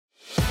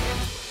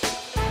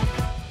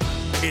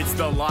It's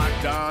the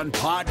Locked On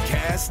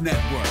Podcast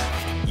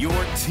Network, your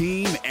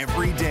team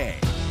every day.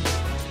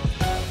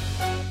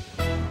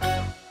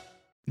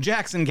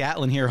 Jackson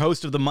Gatlin here,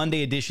 host of the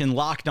Monday edition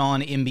Locked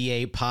On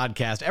NBA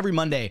podcast. Every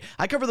Monday,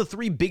 I cover the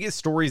three biggest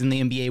stories in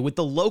the NBA with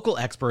the local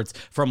experts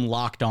from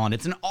Locked On.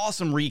 It's an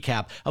awesome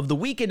recap of the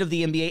weekend of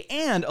the NBA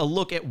and a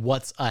look at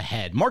what's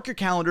ahead. Mark your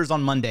calendars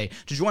on Monday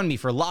to join me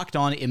for Locked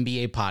On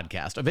NBA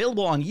podcast,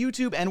 available on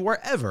YouTube and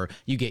wherever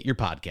you get your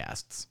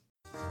podcasts.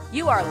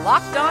 You are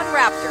Locked On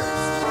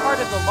Raptors, part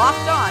of the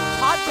Locked On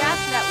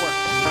Podcast Network.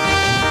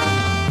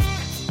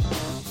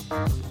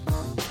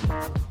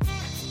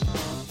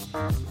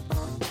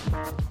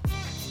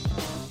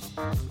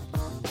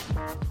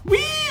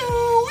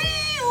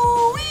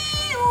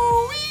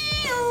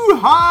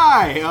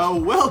 Hi,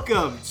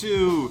 welcome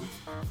to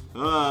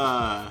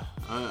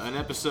an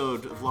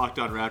episode of Locked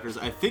On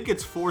Raptors. I think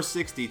it's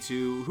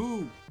 462.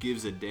 Who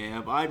gives a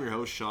damn? I'm your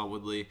host, Sean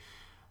Woodley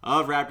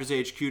of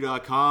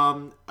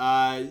RaptorsHQ.com.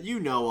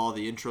 You know all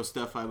the intro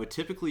stuff I would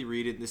typically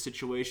read in this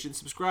situation.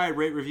 Subscribe,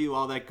 rate, review,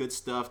 all that good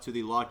stuff to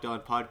the Locked On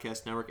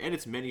Podcast Network and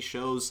its many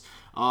shows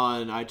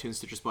on iTunes,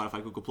 Stitcher,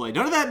 Spotify, Google Play.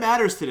 None of that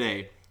matters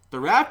today. The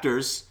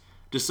Raptors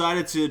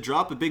decided to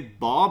drop a big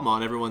bomb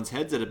on everyone's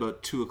heads at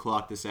about 2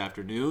 o'clock this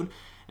afternoon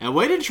and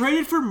went and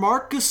traded for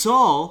Marc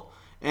Gasol.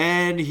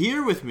 And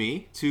here with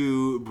me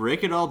to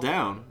break it all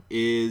down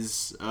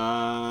is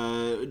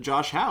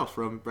Josh Howe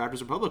from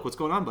Raptors Republic. What's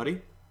going on,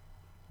 buddy?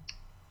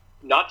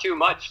 Not too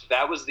much.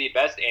 That was the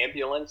best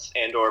ambulance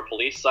and or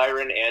police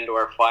siren and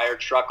or fire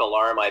truck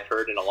alarm I've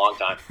heard in a long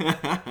time.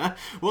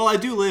 Well, I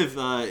do live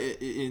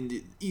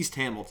in East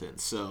Hamilton,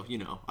 so, you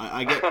know,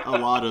 I get a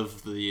lot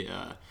of the...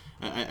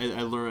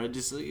 I learn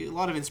just a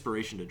lot of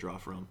inspiration to draw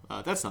from.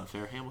 That's not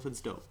fair. Hamilton's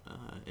dope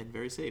and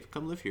very safe.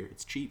 Come live here.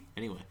 It's cheap.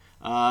 Anyway.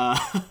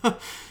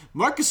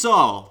 Marc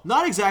Gasol,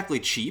 not exactly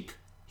cheap.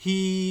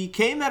 He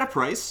came at a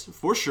price,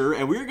 for sure,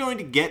 and we're going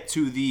to get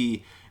to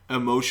the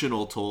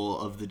emotional toll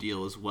of the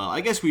deal as well. I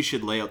guess we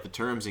should lay out the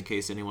terms in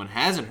case anyone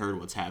hasn't heard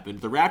what's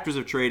happened. The Raptors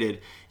have traded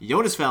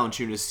Jonas,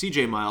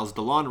 CJ Miles,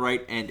 Delon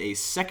Wright, and a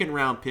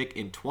second-round pick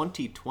in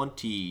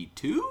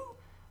 2022?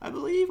 I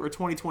believe, or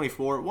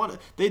 2024.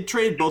 They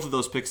traded both of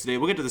those picks today.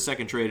 We'll get to the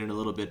second trade in a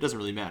little bit. It doesn't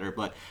really matter.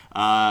 But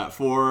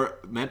for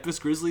Memphis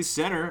Grizzlies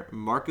center,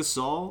 Marc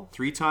Gasol,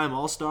 3-time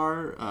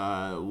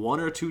All-Star, 1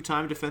 or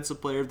 2-time Defensive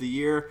Player of the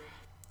Year,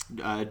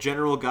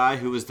 general guy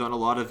who has done a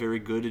lot of very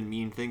good and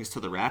mean things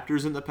to the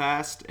Raptors in the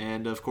past,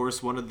 and of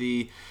course one of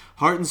the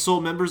heart and soul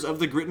members of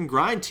the Grit and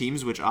Grind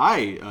teams, which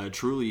I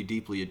truly,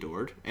 deeply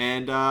adored.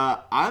 And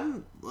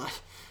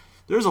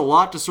there's a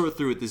lot to sort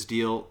through with this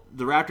deal.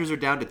 The Raptors are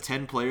down to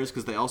 10 players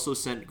because they also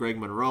sent Greg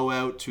Monroe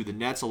out to the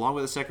Nets along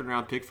with a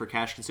second-round pick for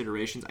cash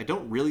considerations. I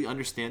don't really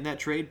understand that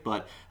trade,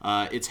 but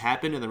it's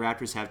happened, and the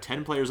Raptors have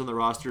 10 players on the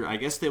roster. I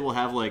guess they will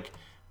have,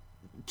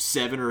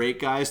 7 or 8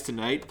 guys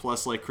tonight,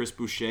 plus, Chris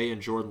Boucher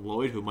and Jordan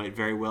Lloyd, who might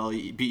very well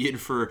be in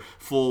for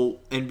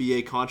full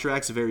NBA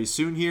contracts very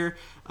soon here.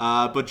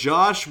 But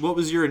Josh, what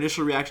was your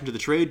initial reaction to the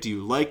trade? Do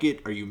you like it?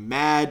 Are you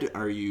mad?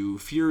 Are you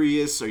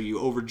furious? Are you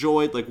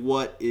overjoyed?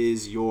 What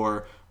is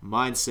your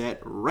mindset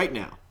right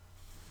now?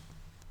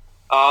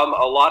 A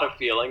lot of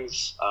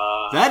feelings.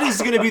 That is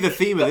going to be the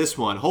theme of this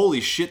one.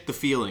 Holy shit, the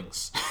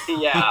feelings.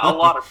 Yeah, a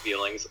lot of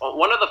feelings.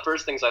 One of the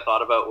first things I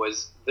thought about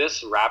was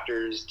this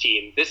Raptors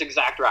team, this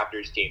exact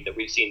Raptors team that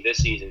we've seen this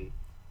season.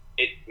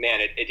 It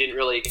didn't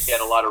really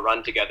get a lot of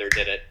run together,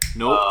 did it?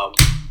 Nope.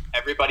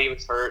 Everybody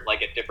was hurt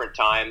at different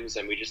times,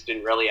 and we just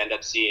didn't really end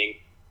up seeing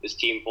this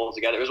team pull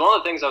together. It was one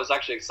of the things I was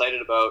actually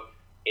excited about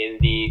in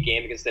the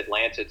game against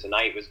Atlanta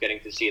tonight, was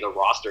getting to see the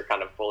roster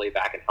kind of fully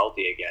back and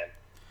healthy again.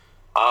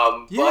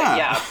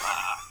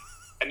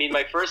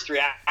 My first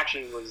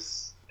reaction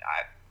was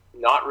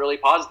not really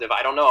positive.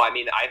 I don't know.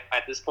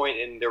 At this point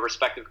in their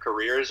respective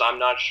careers, I'm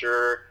not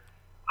sure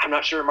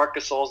Marc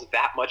Gasol's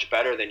that much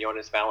better than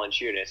Jonas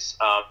Valanciunas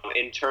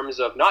in terms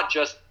of not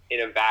just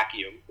in a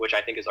vacuum, which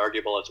I think is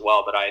arguable as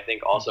well, but I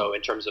think also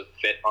in terms of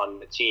fit on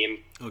the team.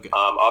 Okay.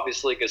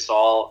 Obviously,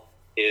 Gasol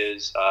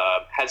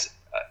has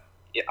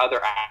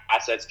other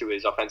assets to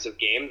his offensive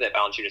game that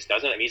Valanciunas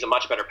doesn't. He's a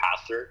much better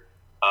passer.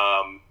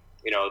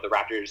 The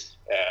Raptors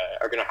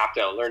are going to have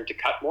to learn to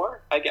cut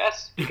more, I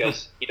guess,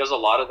 because he does a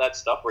lot of that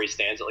stuff where he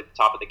stands at the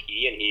top of the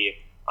key and he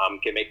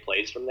can make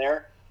plays from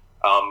there.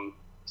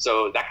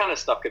 So that kind of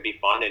stuff could be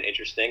fun and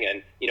interesting,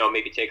 and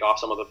maybe take off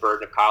some of the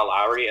burden of Kyle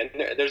Lowry. And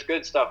there's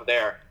good stuff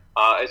there.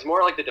 It's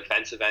more like the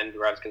defensive end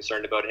where I was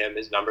concerned about him.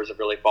 His numbers have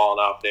really fallen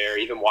off there.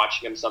 Even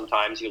watching him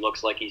sometimes, he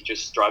looks like he's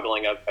just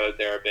struggling out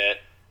there a bit,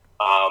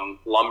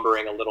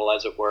 lumbering a little,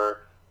 as it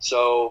were.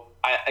 So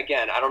I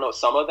don't know.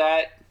 Some of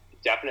that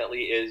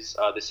definitely is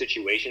the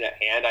situation at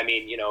hand.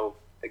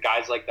 The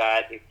guys like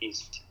that, if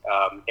he's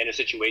in a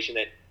situation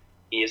that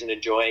he isn't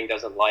enjoying,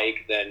 doesn't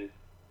like, then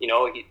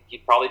he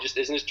probably just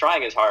isn't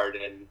trying as hard,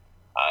 and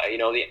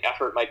the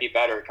effort might be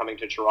better coming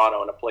to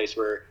Toronto in a place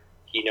where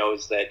he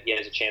knows that he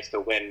has a chance to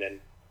win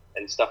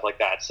and stuff like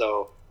that.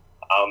 So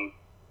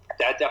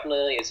that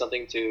definitely is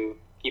something to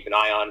keep an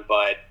eye on.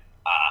 But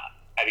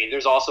I mean,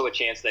 there's also a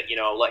chance that,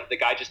 like the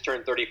guy just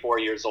turned 34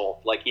 years old.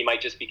 Like he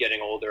might just be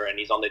getting older and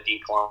he's on the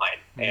decline.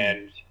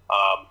 And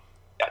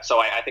so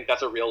I think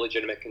that's a real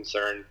legitimate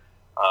concern.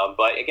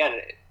 But again,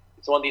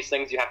 it's one of these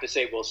things you have to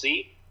say, we'll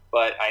see.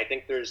 But I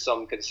think there's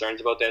some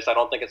concerns about this. I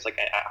don't think it's like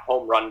a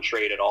home run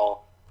trade at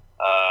all.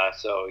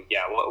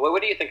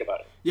 What do you think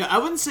about it? Yeah, I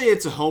wouldn't say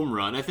it's a home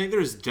run. I think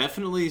there's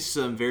definitely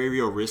some very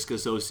real risk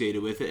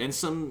associated with it and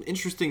some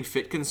interesting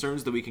fit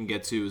concerns that we can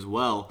get to as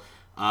well.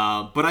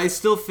 But I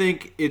still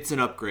think it's an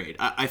upgrade.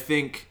 I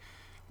think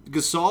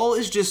Gasol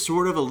is just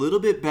sort of a little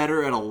bit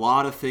better at a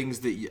lot of things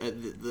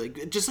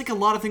just like a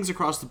lot of things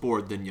across the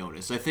board than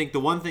Jonas. I think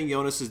the one thing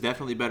Jonas is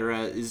definitely better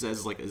at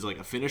is like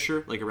a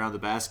finisher, like around the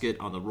basket,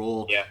 on the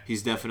roll. Yeah.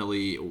 He's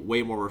definitely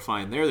way more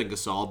refined there than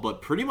Gasol,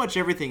 but pretty much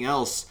everything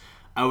else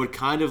I would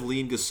kind of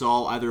lean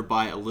Gasol either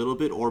by a little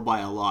bit or by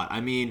a lot. I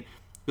mean,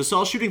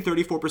 Gasol shooting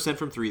 34%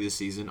 from 3 this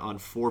season on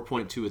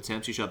 4.2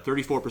 attempts. He shot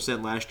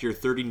 34% last year,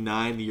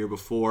 39 the year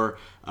before,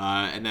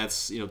 and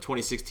that's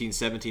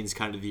 2016-17 is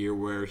kind of the year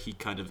where he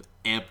kind of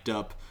amped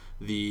up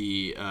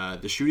the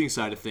shooting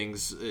side of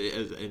things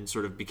and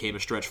sort of became a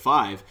stretch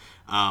 5.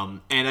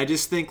 And I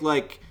just think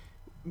like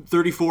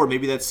 34,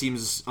 maybe that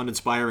seems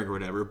uninspiring or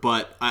whatever,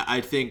 but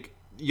I think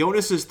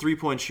Jonas's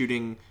 3-point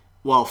shooting,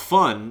 while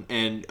fun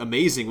and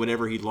amazing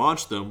whenever he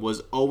launched them,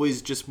 was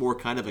always just more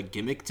kind of a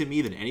gimmick to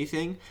me than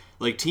anything.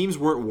 Like, teams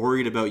weren't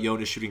worried about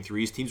Jonas shooting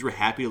threes. Teams were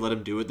happy to let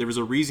him do it. There was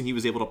a reason he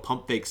was able to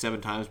pump fake 7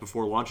 times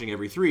before launching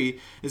every 3.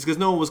 It's because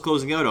no one was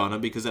closing out on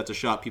him, because that's a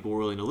shot people were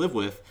willing to live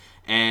with.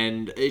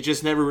 And it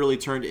just never really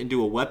turned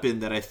into a weapon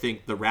that I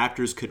think the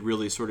Raptors could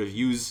really sort of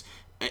use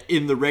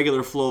in the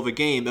regular flow of a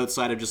game,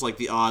 outside of just like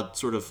the odd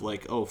sort of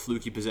like,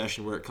 fluky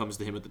possession where it comes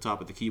to him at the top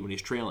of the key when he's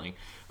trailing.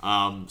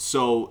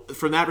 So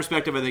from that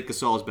perspective, I think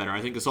Gasol is better. I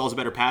think Gasol is a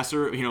better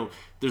passer.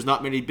 There's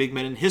not many big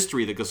men in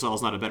history that Gasol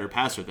is not a better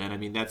passer than. I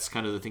mean, that's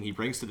kind of the thing he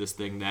brings to this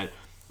thing that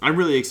I'm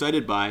really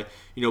excited by.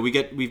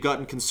 We've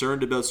gotten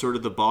concerned about sort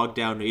of the bogged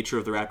down nature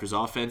of the Raptors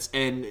offense,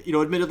 and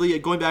admittedly,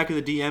 going back in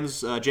the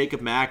DMs,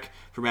 Jacob Mack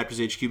from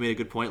Raptors HQ made a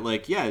good point.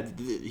 Like, yeah,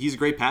 he's a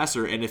great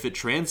passer, and if it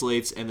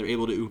translates and they're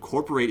able to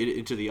incorporate it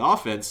into the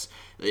offense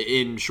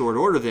in short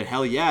order, then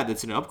hell yeah,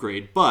 that's an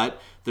upgrade.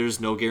 But there's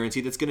no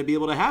guarantee that's going to be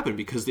able to happen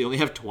because they only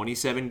have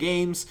 27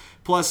 games.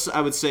 Plus,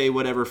 I would say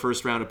whatever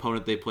first round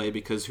opponent they play,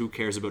 because who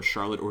cares about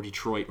Charlotte or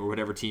Detroit or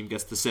whatever team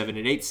gets the 7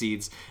 and 8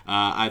 seeds.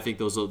 I think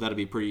that'll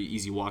be a pretty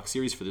easy walk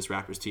series for this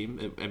Raptors team.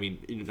 I mean,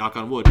 knock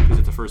on wood, because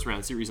it's a first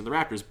round series in the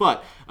Raptors.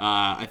 But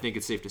I think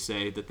it's safe to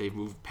say that they've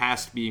moved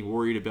past being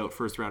worried about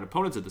first round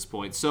opponents at this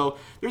point. So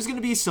there's going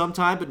to be some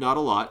time, but not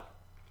a lot.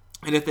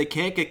 And if they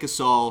can't get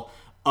Gasol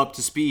up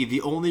to speed,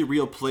 the only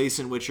real place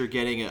in which you're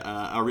getting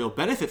a real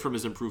benefit from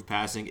his improved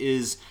passing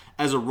is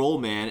as a role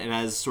man and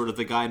as sort of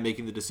the guy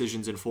making the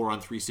decisions in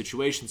 4-on-3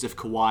 situations if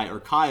Kawhi or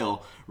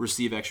Kyle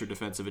receive extra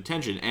defensive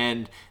attention.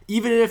 And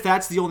even if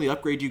that's the only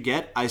upgrade you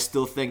get, I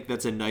still think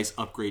that's a nice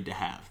upgrade to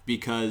have,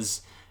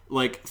 because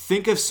like,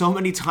 think of so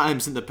many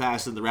times in the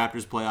past in the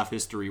Raptors playoff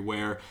history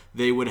where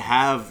they would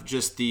have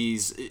just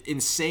these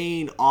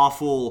insane,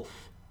 awful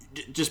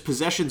just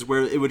possessions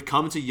where it would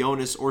come to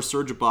Jonas or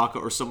Serge Ibaka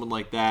or someone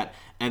like that,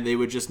 and they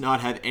would just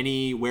not have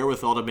any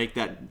wherewithal to make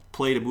that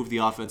play to move the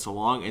offense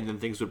along, and then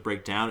things would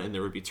break down and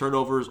there would be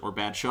turnovers or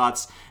bad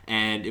shots,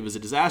 and it was a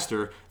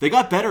disaster. They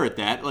got better at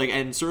that,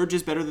 and Serge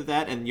is better at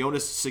that, and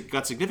Jonas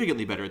got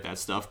significantly better at that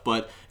stuff,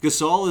 but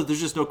Gasol,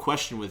 there's just no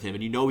question with him,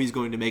 and he's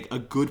going to make a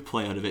good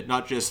play out of it,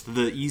 not just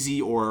the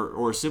easy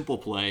or simple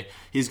play.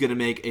 He's going to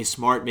make a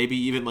smart, maybe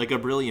even like a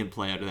brilliant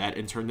play out of that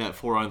and turn that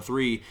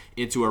 4-on-3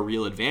 into a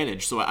real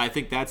advantage. So I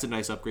think that's a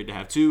nice upgrade to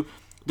have too.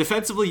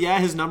 Defensively, yeah,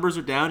 his numbers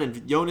are down,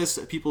 and Jonas,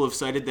 people have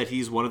cited that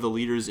he's one of the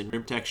leaders in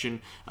rim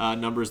protection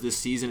numbers this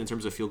season in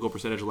terms of field goal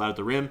percentage allowed at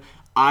the rim.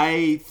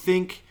 I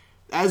think,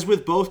 as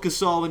with both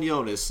Gasol and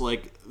Jonas,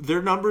 like,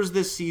 their numbers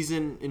this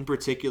season in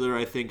particular,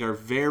 I think, are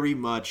very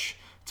much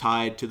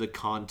tied to the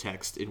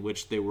context in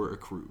which they were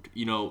accrued.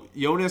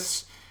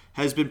 Jonas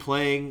has been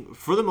playing,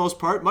 for the most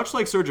part, much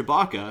like Serge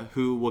Ibaka,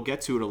 who we'll get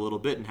to in a little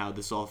bit and how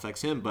this all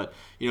affects him, but,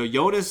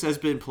 Jonas has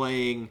been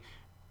playing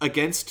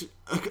against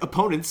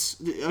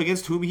opponents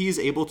against whom he is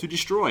able to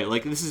destroy.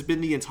 Like, this has been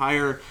the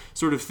entire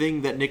sort of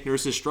thing that Nick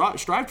Nurse has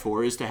strived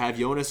for, is to have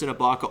Jonas and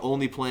Ibaka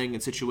only playing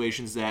in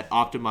situations that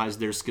optimize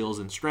their skills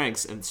and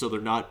strengths, and so they're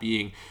not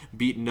being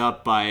beaten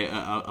up by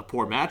a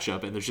poor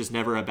matchup, and there's just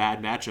never a bad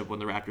matchup when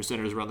the Raptors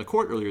centers were on the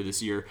court earlier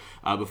this year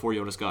before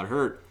Jonas got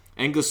hurt.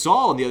 And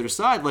Gasol on the other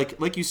side,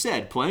 like you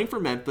said, playing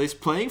for Memphis,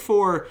 playing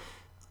for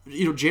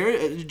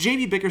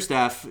JB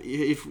Bickerstaff.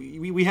 If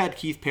we had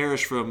Keith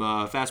Parrish from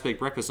Fast Baked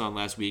Breakfast on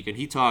last week, and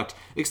he talked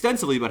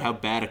extensively about how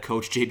bad a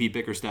coach JB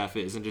Bickerstaff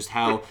is, and just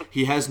how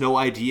he has no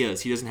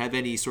ideas. He doesn't have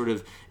any sort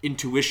of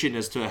intuition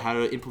as to how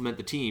to implement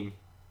the team.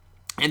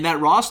 And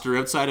that roster,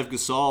 outside of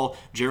Gasol,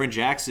 Jaren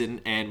Jackson,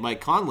 and Mike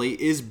Conley,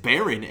 is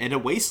barren and a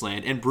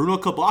wasteland. And Bruno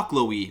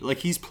Caboclo-y, like,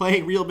 he's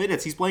playing real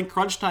minutes. He's playing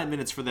crunch time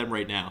minutes for them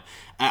right now.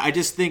 I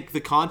just think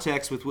the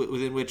context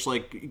within which,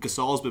 like,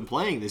 Gasol has been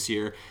playing this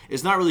year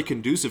is not really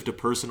conducive to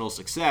personal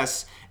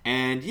success.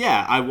 And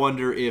yeah, I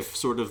wonder if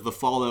sort of the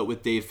fallout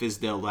with Dave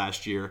Fizdale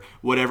last year,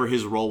 whatever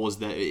his role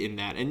was in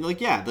that, and like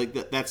yeah, like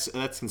that's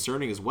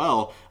concerning as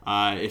well.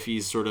 If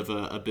he's sort of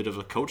a bit of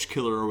a coach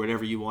killer or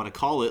whatever you want to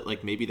call it,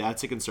 like maybe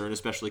that's a concern,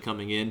 especially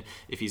coming in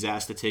if he's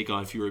asked to take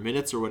on fewer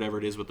minutes or whatever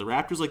it is with the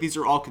Raptors. Like these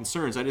are all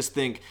concerns. I just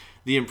think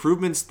the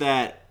improvements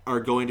that are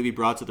going to be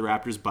brought to the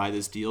Raptors by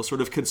this deal,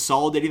 sort of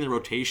consolidating the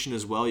rotation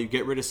as well. You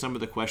get rid of some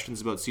of the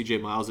questions about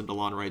CJ Miles and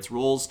Delon Wright's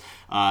roles.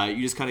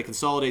 You just kind of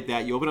consolidate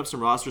that. You open up some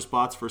roster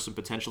spots for some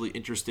potentially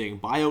interesting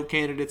buyout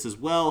candidates as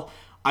well.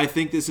 I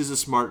think this is a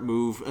smart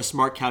move, a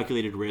smart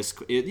calculated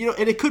risk. And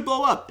it could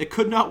blow up. It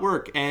could not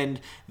work, and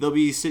they'll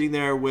be sitting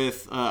there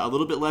with a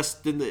little bit less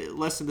in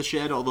the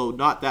shed, although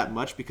not that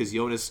much because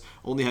Jonas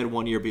only had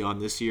 1 year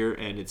beyond this year,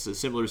 and it's a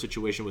similar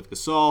situation with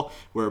Gasol,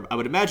 where I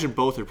would imagine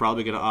both are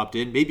probably going to opt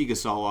in. Maybe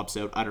Gasol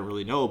opts out. I don't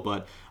really know,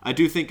 but I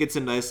do think it's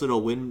a nice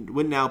little win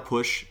now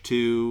push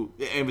to,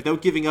 and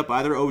without giving up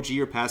either OG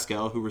or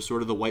Pascal, who were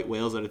sort of the white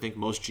whales that I think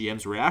most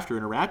GMs were after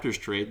in a Raptors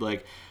trade.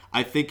 Like,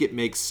 I think it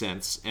makes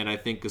sense, and I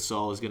think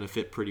Gasol is going to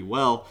fit pretty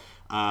well.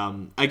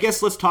 I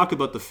guess let's talk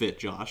about the fit,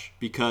 Josh,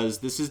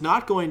 because this is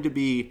not going to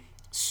be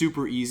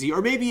super easy,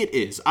 or maybe it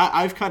is.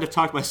 I've kind of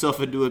talked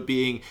myself into it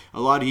being a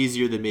lot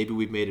easier than maybe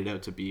we've made it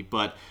out to be.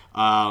 But,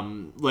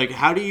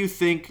 how do you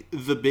think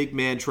the big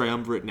man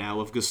triumvirate now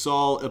of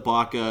Gasol,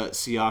 Ibaka,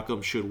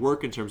 Siakam should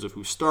work in terms of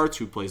who starts,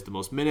 who plays the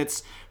most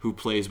minutes, who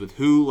plays with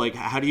who? Like,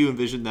 how do you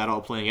envision that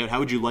all playing out? How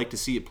would you like to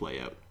see it play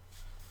out?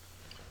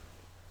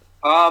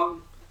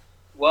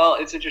 Well,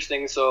 it's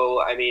interesting.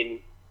 So, I mean,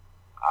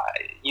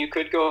 you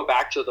could go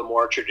back to the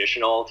more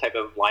traditional type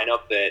of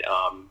lineup that,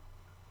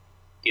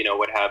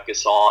 would have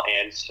Gasol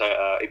and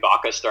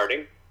Ibaka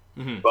starting.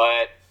 Mm-hmm.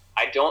 But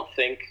I don't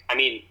think, I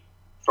mean,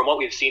 from what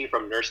we've seen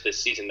from Nurse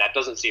this season, that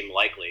doesn't seem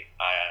likely,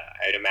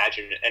 I'd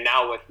imagine. And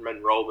now with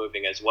Monroe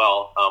moving as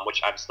well,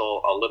 which I'm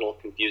still a little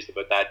confused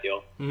about that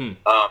deal.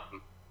 Mm-hmm.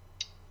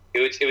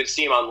 It would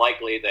seem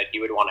unlikely that he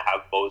would want to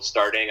have both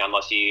starting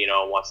unless he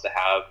wants to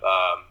have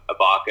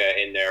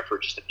Ibaka in there for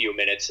just a few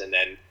minutes and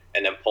then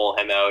pull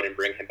him out and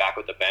bring him back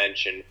with the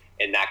bench. And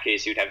in that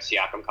case, you'd have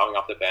Siakam coming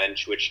off the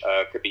bench, which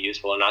could be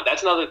useful or not.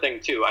 That's another thing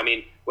too. I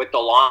mean, with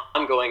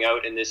Delon going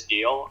out in this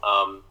deal,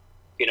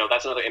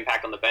 that's another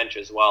impact on the bench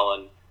as well.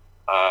 And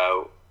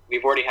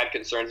we've already had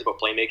concerns about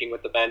playmaking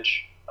with the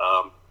bench.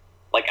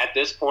 At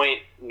this point,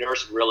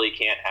 Nurse really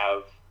can't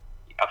have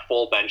a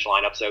full bench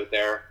lineups out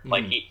there.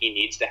 Like he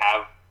needs to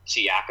have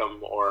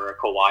Siakam or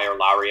Kawhi or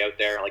Lowry out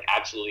there. Like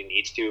absolutely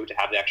needs to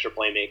have the extra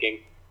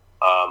playmaking,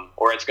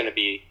 or it's going to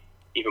be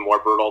even more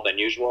brutal than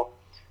usual.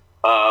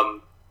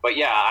 But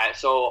yeah,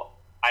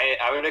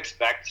 I would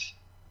expect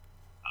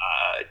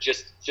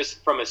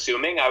just from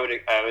assuming I would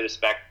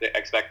expect that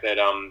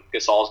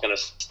Gasol is going to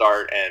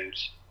start and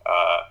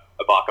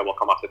Ibaka will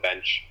come off the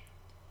bench.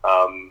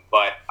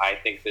 But I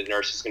think the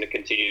Nurse is going to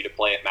continue to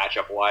play it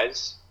matchup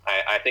wise.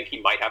 I think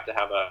he might have to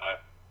have a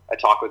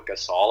talk with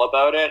Gasol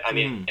about it. I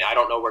mean, I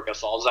don't know where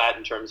Gasol's at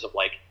in terms of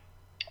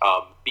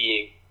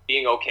being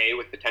okay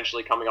with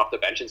potentially coming off the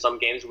bench in some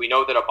games. We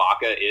know that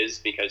Ibaka is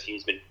because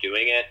he's been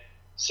doing it.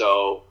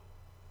 So,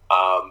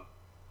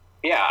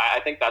 I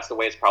think that's the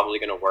way it's probably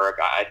going to work.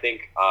 I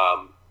think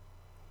I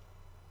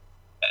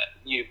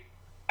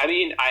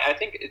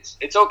think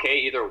it's okay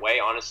either way,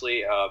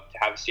 honestly, to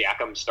have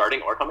Siakam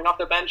starting or coming off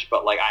the bench.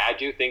 But I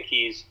do think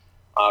he's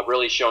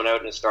really shown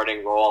out in a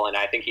starting role, and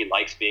I think he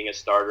likes being a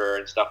starter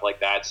and stuff like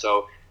that.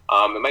 So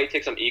it might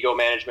take some ego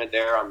management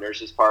there on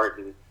Nurse's part,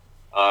 and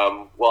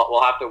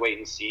we'll have to wait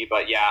and see.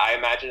 But yeah, I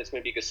imagine it's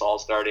going to be Gasol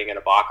starting and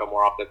Ibaka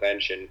more off the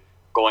bench and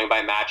going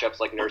by matchups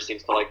like Nurse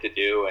seems to like to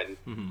do. And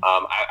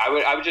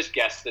I would just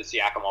guess that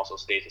Siakam also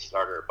stays a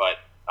starter, but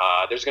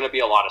there's going to be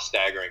a lot of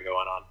staggering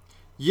going on.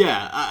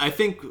 Yeah, I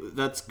think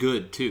that's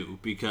good too,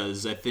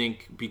 because I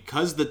think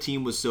because the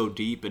team was so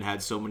deep and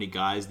had so many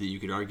guys that you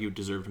could argue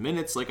deserved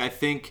minutes, I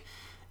think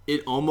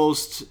it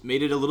almost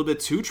made it a little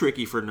bit too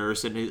tricky for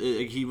Nurse, and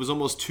he was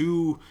almost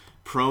too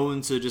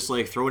prone to just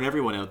throwing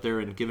everyone out there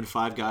and giving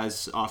 5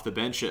 guys off the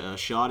bench a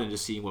shot and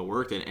just seeing what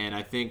worked. And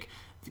I think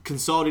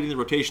consolidating the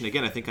rotation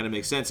again, I think kind of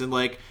makes sense. And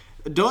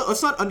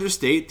let's not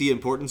understate the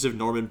importance of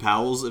Norman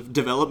Powell's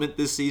development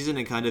this season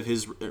and kind of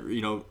his,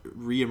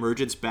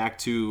 reemergence back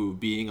to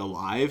being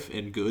alive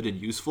and good and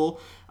useful.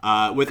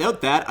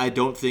 Without that, I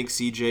don't think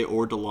CJ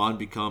or Delon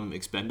become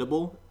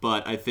expendable.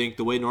 But I think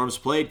the way Norm's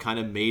played kind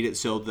of made it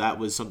so that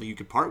was something you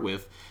could part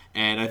with.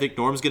 And I think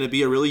Norm's going to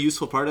be a really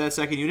useful part of that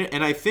second unit.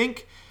 And I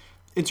think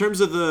in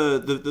terms of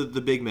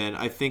the big men,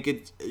 I think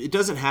it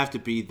doesn't have to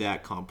be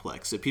that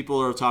complex. If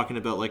people are talking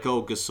about like,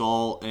 oh,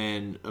 Gasol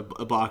and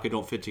Ibaka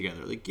don't fit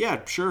together, like,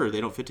 yeah, sure, they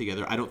don't fit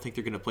together. I don't think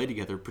they're going to play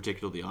together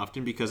particularly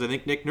often because I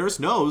think Nick Nurse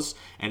knows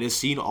and has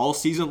seen all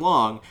season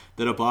long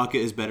that Ibaka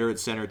is better at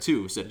center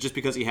too. So just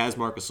because he has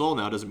Marc Gasol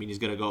now doesn't mean he's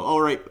going to go,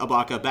 all right,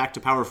 Ibaka, back to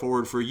power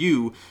forward for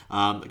you,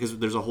 because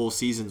there's a whole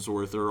season's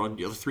worth or on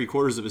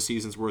 3/4 of a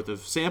season's worth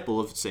of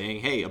sample of saying,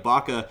 hey,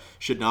 Ibaka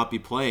should not be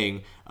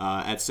playing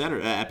at center,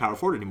 at power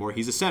forward anymore.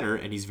 He's a center,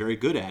 and he's very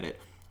good at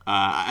it.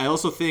 I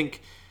also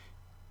think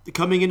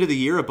coming into the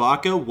year,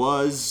 Ibaka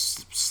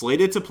was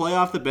slated to play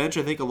off the bench,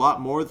 I think, a lot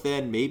more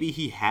than maybe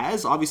he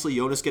has. Obviously,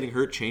 Jonas getting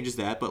hurt changes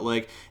that, but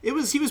like he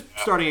was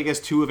starting, I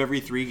guess, 2 of every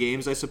 3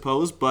 games, I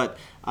suppose. But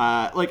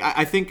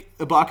I think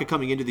Ibaka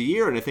coming into the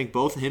year, and I think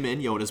both him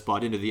and Jonas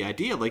bought into the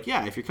idea, like,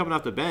 yeah, if you're coming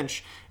off the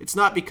bench, it's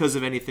not because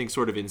of anything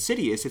sort of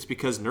insidious. It's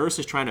because Nurse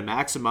is trying to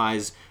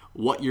maximize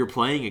what you're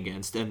playing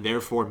against and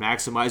therefore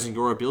maximizing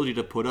your ability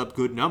to put up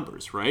good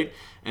numbers, right?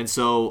 And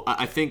so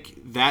I think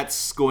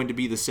that's going to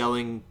be the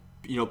selling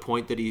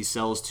point that he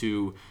sells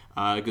to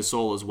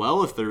Gasol as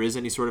well. If there is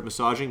any sort of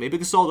massaging, maybe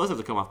Gasol does have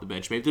to come off the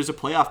bench. Maybe there's a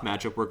playoff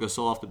matchup where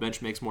Gasol off the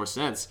bench makes more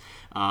sense.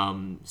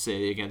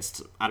 Say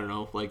against, I don't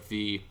know, like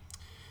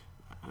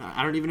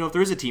I don't even know if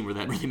there is a team where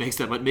that really makes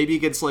that much. Maybe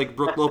against like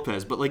Brook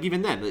Lopez, but like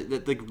even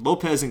then, like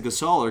Lopez and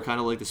Gasol are kind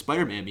of like the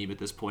Spider-Man meme at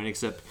this point,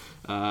 except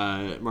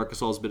Marc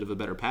Gasol's a bit of a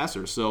better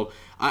passer. So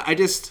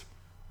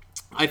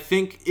I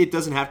think it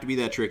doesn't have to be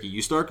that tricky.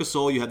 You start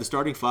Gasol, you have the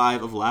starting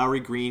 5 of Lowry,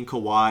 Green,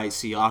 Kawhi,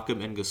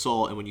 Siakam, and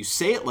Gasol, and when you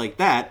say it like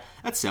that,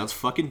 that sounds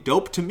fucking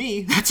dope to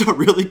me. That's a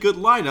really good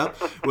lineup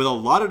with a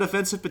lot of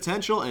defensive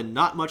potential and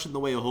not much in the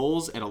way of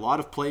holes and a lot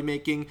of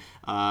playmaking.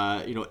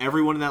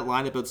 Everyone in that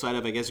lineup outside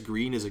of, I guess,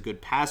 Green is a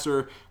good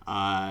passer,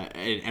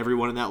 and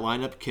everyone in that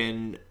lineup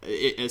can,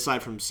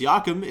 aside from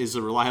Siakam, is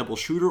a reliable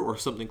shooter or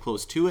something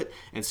close to it,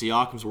 and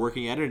Siakam's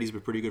working at it, and he's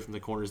been pretty good from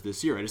the corners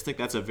this year. I just think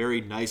that's a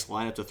very nice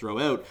lineup to throw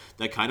out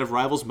that kind of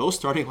rivals most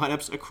starting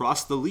lineups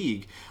across the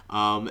league.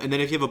 And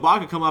then if you have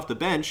Ibaka come off the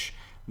bench,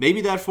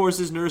 maybe that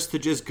forces Nurse to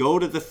just go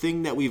to the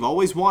thing that we've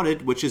always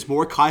wanted, which is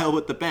more Kyle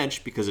with the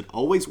bench, because it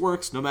always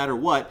works no matter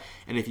what.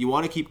 And if you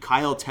want to keep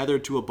Kyle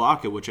tethered to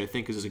Ibaka, which I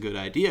think is a good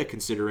idea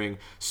considering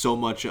so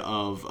much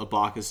of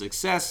Ibaka's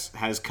success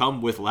has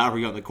come with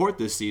Lowry on the court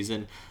this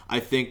season, I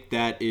think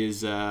that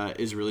is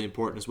really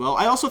important as well.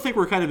 I also think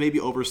we're kind of maybe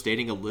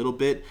overstating a little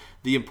bit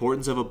the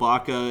importance of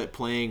Ibaka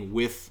playing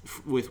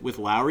with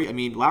Lowry. I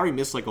mean, Lowry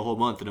missed like a whole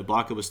month, and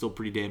Ibaka was still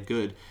pretty damn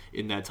good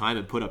in that time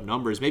and put up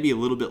numbers, maybe a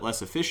little bit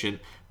less efficient,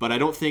 but I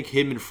don't think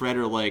him and Fred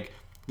are like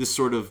this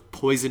sort of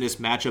poisonous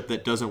matchup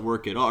that doesn't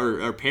work at all,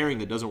 or pairing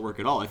that doesn't work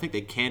at all. I think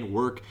they can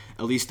work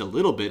at least a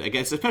little bit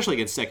against, especially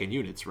against second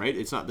units, right?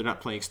 They're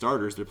not playing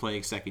starters, they're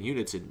playing second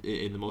units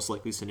in the most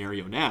likely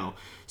scenario now.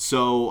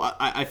 So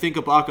I think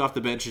Ibaka off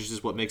the bench is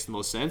just what makes the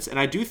most sense, and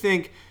I do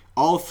think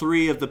all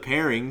 3 of the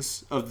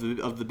pairings of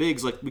the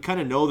bigs, like we kind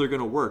of know they're going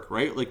to work,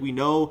 right? Like we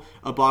know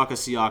Ibaka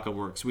Siakam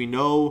works. We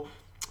know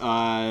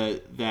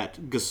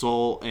that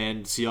Gasol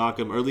and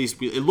Siakam, or at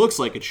least it looks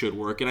like it should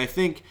work, and I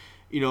think.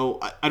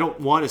 I don't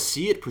want to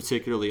see it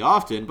particularly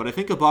often, but I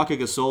think Ibaka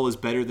Gasol is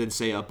better than,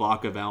 say,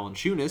 Ibaka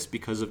Valanciunas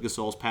because of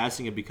Gasol's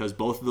passing and because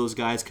both of those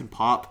guys can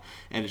pop,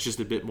 and it's just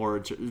a bit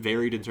more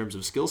varied in terms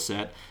of skill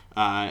set.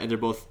 And they're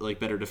both like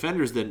better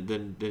defenders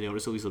than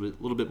Jonas, at least a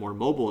little bit more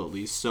mobile, at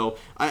least. So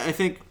I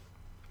think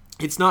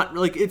it's not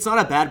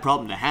a bad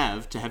problem to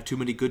have too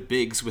many good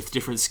bigs with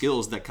different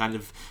skills that kind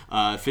of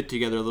fit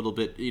together a little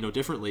bit,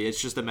 differently.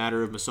 It's just a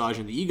matter of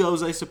massaging the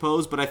egos, I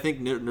suppose. But I think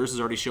Nurse has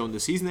already shown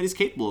this season that he's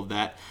capable of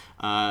that.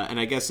 And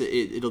I guess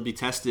it'll be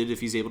tested if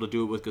he's able to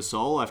do it with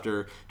Gasol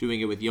after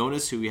doing it with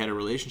Jonas, who he had a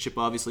relationship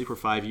obviously for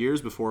 5 years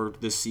before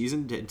this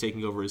season and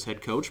taking over as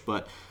head coach.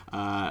 But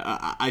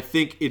I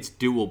think it's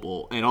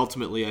doable, and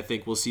ultimately I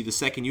think we'll see the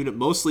second unit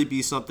mostly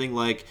be something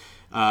like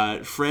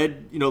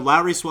Fred,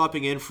 Lowry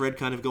swapping in, Fred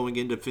kind of going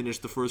in to finish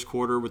the first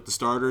quarter with the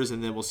starters,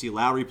 and then we'll see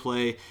Lowry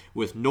play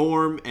with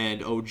Norm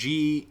and OG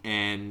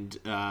and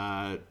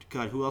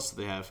God, who else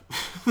do they have?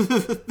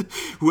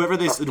 Whoever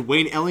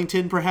Wayne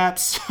Ellington,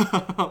 perhaps.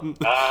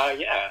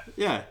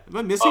 Yeah. Am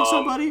I missing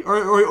somebody?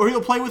 Or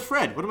he'll play with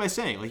Fred. What am I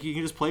saying? Like you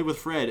can just play with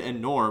Fred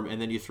and Norm,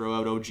 and then you throw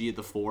out OG at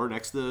the 4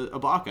 next to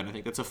Ibaka, and I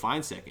think that's a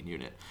fine second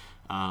unit.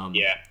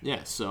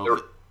 So.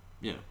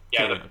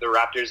 The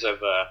Raptors have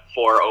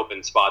 4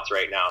 open spots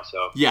right now,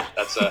 so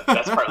that's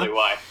partly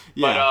why.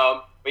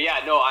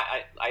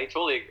 I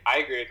totally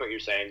agree with what you're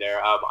saying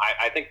there.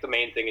 I think the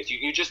main thing is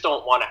you just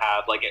don't want to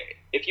have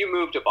if you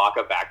move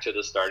Ibaka back to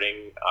the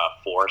starting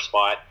 4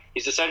 spot,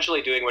 he's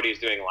essentially doing what he was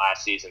doing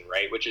last season,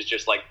 right? Which is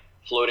just like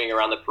floating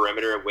around the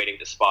perimeter and waiting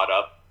to spot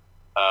up,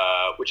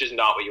 which is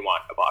not what you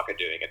want Ibaka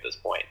doing at this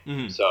point.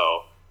 Mm-hmm.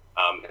 So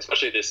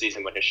especially this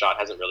season when his shot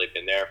hasn't really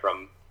been there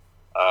from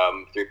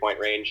 3-point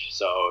range,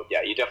 so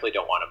you definitely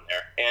don't want him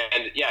there.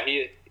 And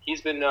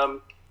he's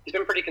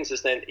been pretty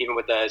consistent even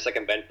with the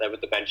second bench with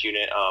the bench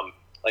unit.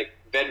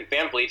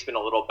 Van Vliet's been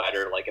a little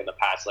better in the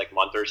past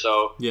month or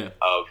so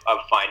of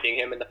finding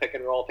him in the pick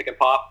and roll, pick and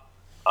pop.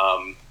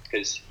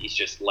 because he's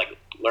just like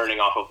learning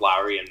off of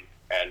Lowry and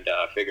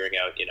figuring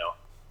out,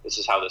 this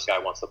is how this guy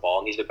wants the ball,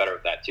 and he's been better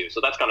at that too.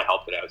 So that's kind of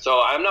helped it out.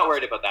 So I'm not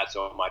worried about that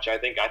so much. I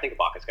think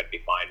Ibaka's going to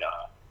be fine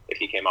if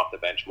he came off the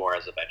bench more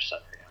as a bench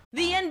center. Yeah.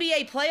 The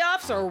NBA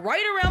playoffs are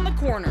right around the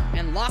corner,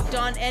 and Locked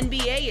On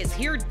NBA is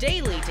here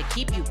daily to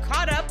keep you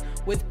caught up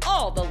with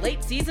all the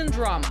late season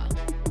drama.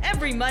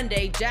 Every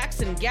Monday,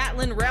 Jackson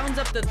Gatlin rounds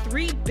up the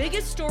 3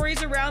 biggest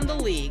stories around the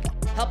league,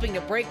 helping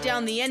to break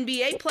down the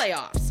NBA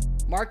playoffs.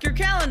 Mark your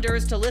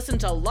calendars to listen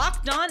to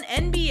Locked On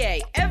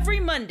NBA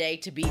every Monday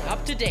to be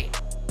up to date.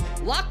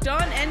 Locked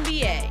On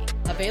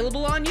NBA,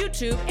 available on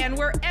YouTube and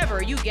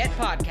wherever you get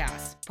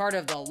podcasts. Part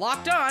of the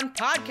Locked On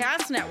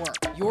Podcast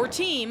Network, your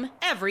team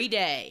every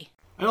day.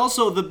 And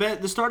also,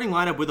 the starting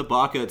lineup with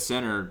Ibaka at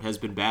center has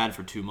been bad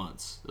for 2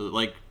 months.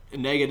 Like, a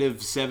negative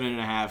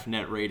 7.5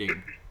 net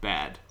rating,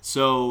 bad.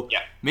 So,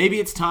 maybe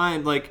it's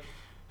time, like,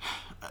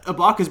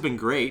 Ibaka's been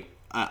great.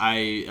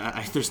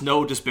 I there's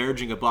no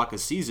disparaging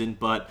Ibaka's season,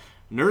 but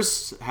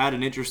Nurse had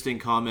an interesting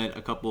comment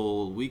a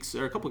couple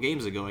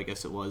games ago, I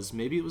guess it was.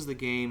 Maybe it was the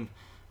game.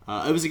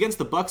 It was against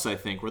the Bucks, I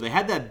think, where they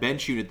had that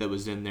bench unit that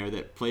was in there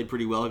that played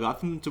pretty well.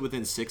 Got them to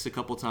within 6 a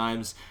couple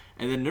times.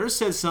 And then Nurse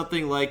said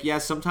something like, yeah,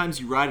 sometimes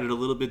you ride it a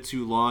little bit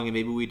too long, and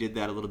maybe we did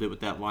that a little bit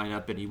with that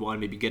lineup, and you want to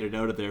maybe get it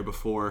out of there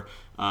before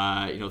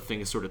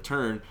things sort of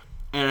turn.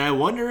 And I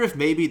wonder if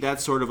maybe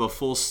that's sort of a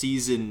full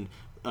season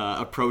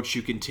approach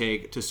you can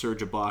take to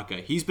Serge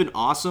Ibaka. He's been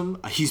awesome.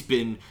 He's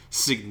been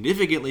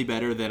significantly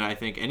better than I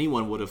think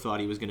anyone would have thought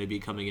he was going to be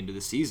coming into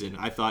the season.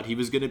 I thought he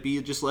was going to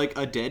be just like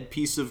a dead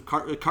piece of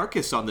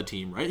carcass on the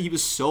team, right? He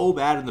was so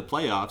bad in the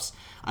playoffs.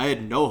 I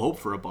had no hope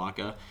for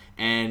Ibaka.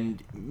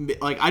 And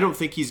like, I don't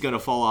think he's going to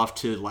fall off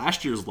to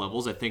last year's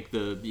levels. I think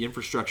the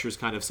infrastructure is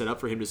kind of set up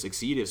for him to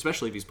succeed,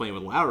 especially if he's playing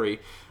with Lowry.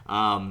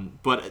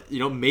 But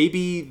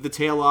maybe the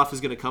tail off is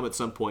going to come at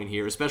some point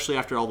here, especially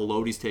after all the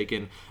load he's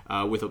taken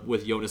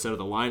with Jonas out of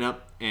the lineup.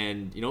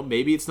 And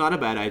maybe it's not a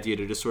bad idea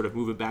to just sort of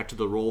move him back to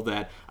the role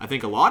that I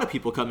think a lot of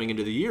people coming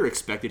into the year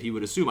expected he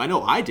would assume. I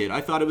know I did.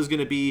 I thought it was going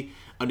to be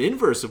an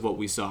inverse of what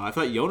we saw. I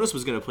thought Jonas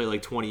was going to play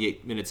like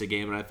 28 minutes a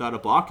game, and I thought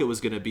Ibaka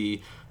was going to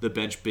be the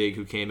bench big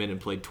who came in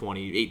and played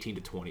 18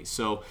 to 20.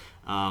 So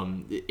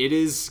it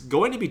is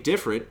going to be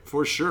different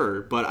for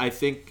sure, but I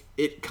think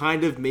it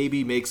kind of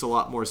maybe makes a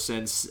lot more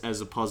sense as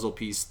a puzzle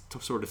piece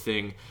sort of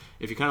thing.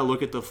 If you kind of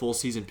look at the full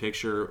season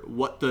picture,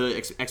 what the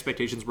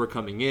expectations were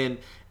coming in,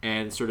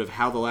 and sort of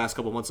how the last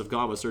couple months have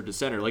gone with Serge at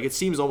center, like it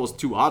seems almost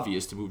too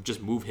obvious to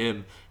move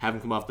him, have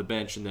him come off the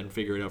bench, and then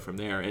figure it out from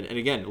there. And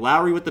again,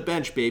 Lowry with the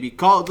bench, baby,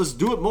 let's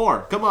do it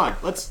more. Come on,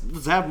 let's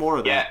have more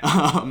of that.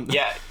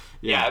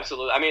 Yeah,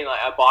 absolutely. I mean, like,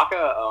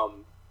 Ibaka,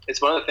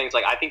 it's one of the things.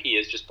 Like, I think he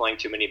is just playing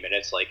too many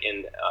minutes, like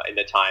in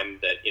the time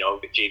that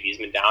JV's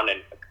been down,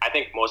 and I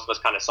think most of us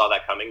kind of saw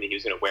that coming, that he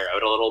was going to wear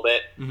out a little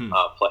bit,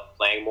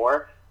 playing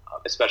more.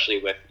 Especially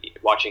with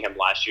watching him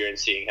last year and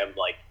seeing him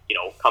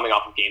coming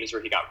off of games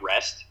where he got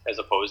rest as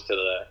opposed to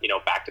the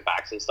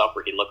back-to-backs and stuff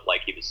where he looked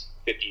like he was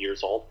 50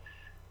 years old.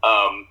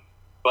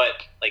 But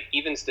like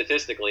even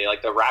statistically,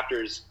 like the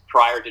Raptors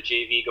prior to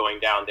JV going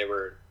down, they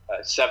were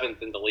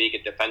 7th in the league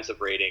in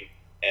defensive rating,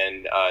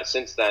 and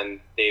since then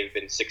they've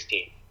been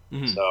 16th.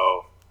 Mm-hmm.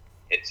 So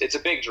it's a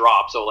big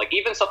drop. So like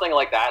even something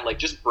like that, like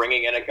just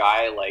bringing in a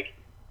guy like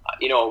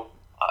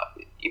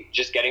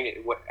just getting,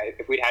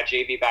 if we'd had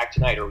JV back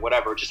tonight or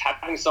whatever, just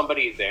having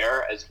somebody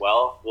there as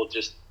well will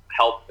just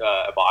help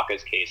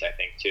Ibaka's case, I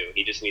think, too.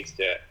 He just needs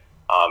to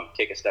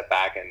take a step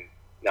back and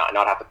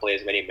not have to play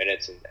as many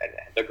minutes, and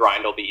the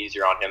grind will be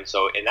easier on him.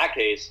 So in that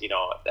case,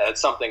 that's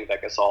something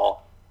that Gasol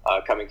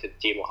coming to the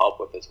team will help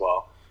with as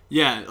well.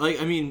 Yeah,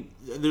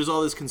 there's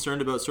all this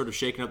concern about sort of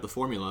shaking up the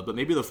formula, but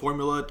maybe the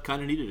formula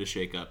kind of needed a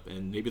shake up,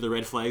 and maybe the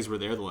red flags were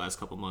there the last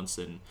couple months,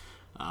 and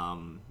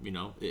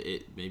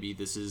maybe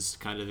this is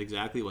kind of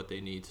exactly what they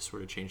need to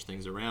sort of change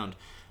things around.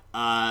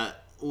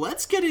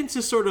 Let's get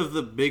into sort of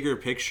the bigger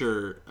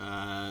picture,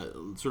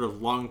 sort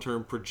of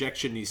long-term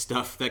projection-y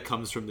stuff that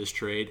comes from this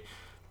trade.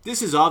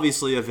 This is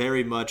obviously a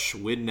very much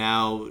win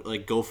now,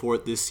 like go for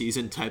it this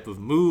season type of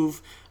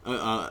move.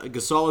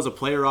 Gasol is a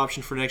player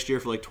option for next year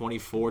for like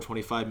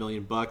 $25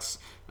 million.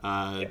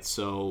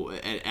 So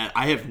and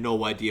I have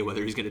no idea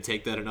whether he's going to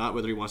take that or not,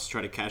 whether he wants to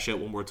try to cash out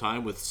one more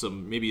time with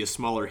maybe a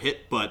smaller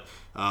hit, but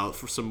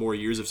for some more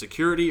years of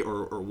security,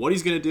 or what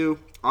he's going to do.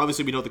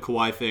 Obviously, we know the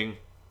Kawhi thing.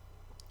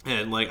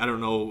 And, I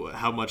don't know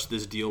how much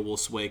this deal will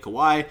sway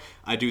Kawhi.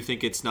 I do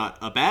think it's not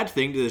a bad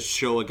thing to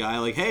show a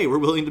guy hey, we're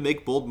willing to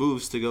make bold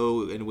moves to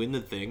go and win the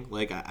thing.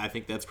 I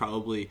think that's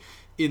probably,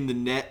 in the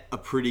net, a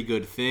pretty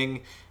good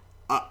thing.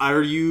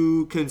 Are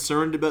you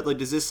concerned about,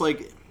 does this,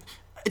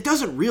 it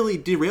doesn't really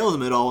derail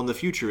them at all in the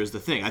future is the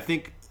thing. I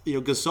think,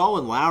 Gasol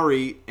and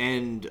Lowry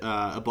and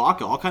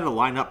Ibaka all kind of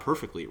line up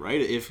perfectly,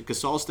 right? If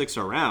Gasol sticks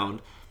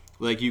around,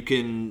 you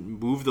can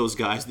move those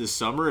guys this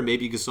summer, and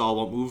maybe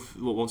Gasol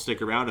won't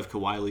stick around if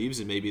Kawhi leaves,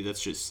 and maybe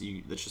that's just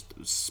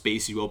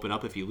space you open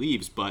up if he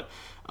leaves. But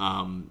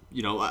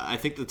I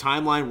think the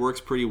timeline works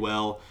pretty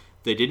well.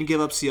 They didn't give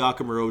up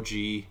Siakam or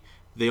OG.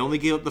 They only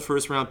gave up the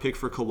first-round pick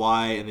for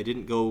Kawhi, and they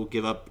didn't go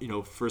give up,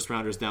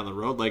 first-rounders down the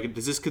road. Like,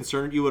 does this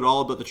concern you at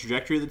all about the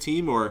trajectory of the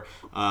team, or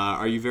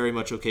are you very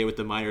much okay with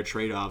the minor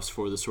trade-offs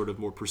for the sort of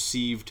more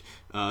perceived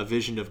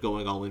vision of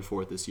going all in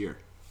for it this year?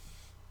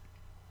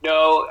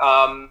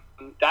 No,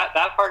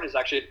 that part is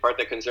actually the part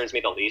that concerns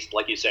me the least.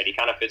 Like you said, he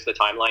kind of fits the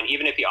timeline.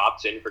 Even if he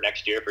opts in for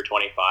next year for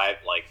 25,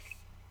 like,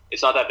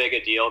 it's not that big a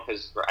deal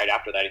because right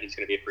after that he's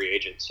going to be a free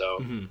agent.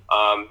 So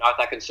not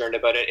that concerned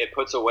about it. It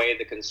puts away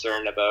the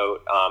concern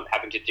about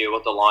having to deal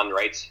with Delon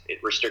rights,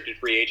 restricted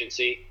free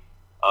agency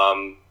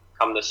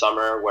come the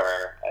summer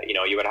where,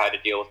 you would have had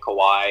to deal with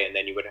Kawhi, and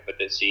then you would have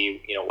to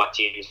see, what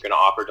team is going to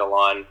offer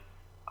Delon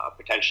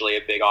potentially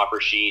a big offer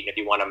sheet if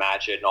you want to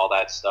match it and all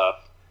that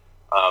stuff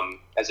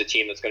as a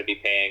team that's going to be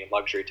paying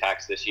luxury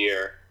tax this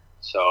year.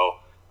 So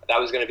that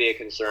was going to be a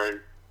concern.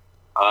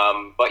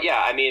 But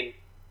yeah, I mean,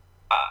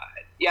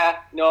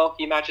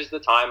 he matches the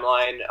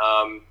timeline.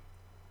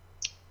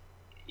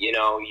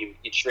 You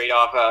trade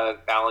off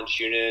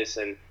Valanciunas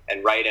and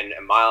Wright and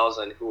Miles,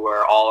 and who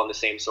are all on the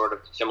same sort of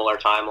similar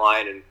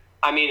timeline. And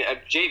I mean,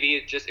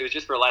 JV it was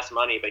just for less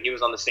money, but he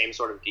was on the same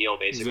sort of deal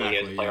basically.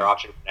 Exactly, as player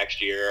option for next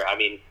year. I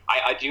mean,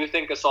 I do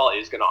think Gasol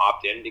is going to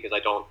opt in because I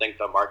don't think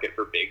the market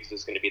for bigs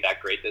is going to be that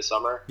great this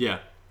summer. Yeah.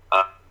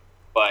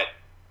 But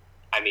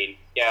I mean,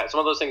 some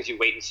of those things you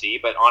wait and see.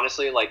 But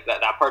honestly, like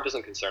that part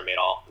doesn't concern me at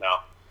all. No.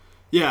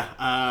 Yeah,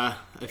 I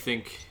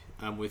think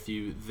I'm with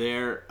you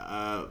there.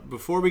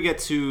 Before we get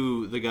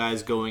to the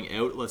guys going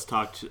out, let's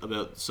talk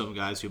about some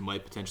guys who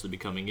might potentially be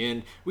coming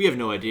in. We have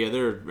no idea.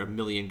 There are a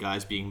million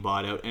guys being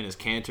bought out. Enes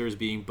Kanter is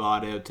being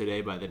bought out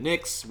today by the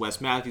Knicks.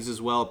 Wes Matthews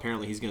as well.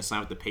 Apparently he's going to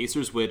sign with the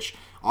Pacers, which,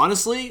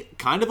 honestly,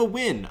 kind of a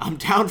win. I'm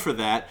down for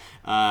that.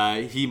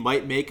 He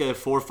might make a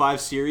 4-5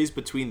 series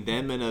between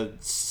them and a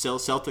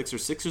Celtics or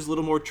Sixers a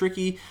little more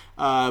tricky.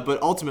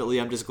 But ultimately,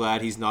 I'm just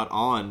glad he's not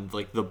on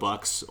like the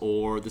Bucks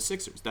or the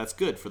Sixers. That's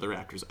good for the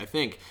Raptors, I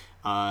think.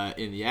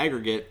 In the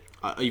aggregate,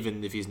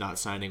 even if he's not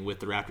signing with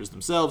the Raptors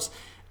themselves.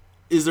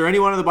 Is there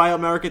anyone in the buyout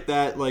market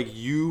that like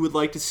you would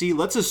like to see?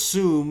 Let's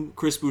assume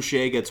Chris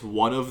Boucher gets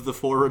one of the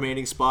 4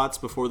 remaining spots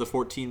before the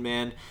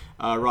 14-man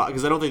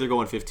because I don't think they're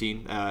going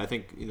 15. I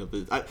think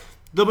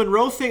the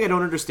Monroe thing I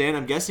don't understand.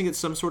 I'm guessing it's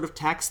some sort of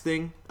tax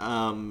thing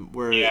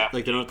where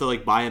like they don't have to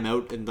like buy him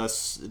out and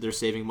thus they're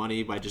saving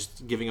money by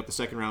just giving up the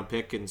second-round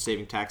pick and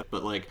saving tax.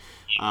 But like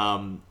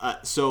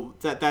so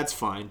that's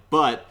fine.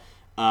 But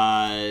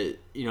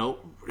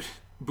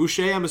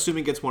Boucher, I'm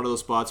assuming, gets one of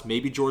those spots.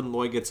 Maybe Jordan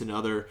Lloyd gets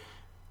another.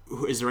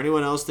 Is there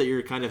anyone else that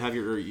you're kind of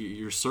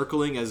you're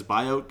circling as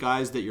buyout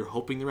guys that you're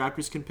hoping the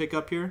Raptors can pick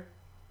up here?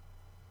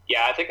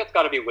 Yeah, I think it's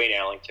got to be Wayne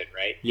Ellington,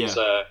 right? Yeah.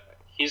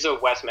 He's a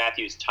Wes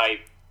Matthews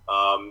type,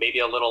 maybe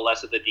a little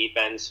less of the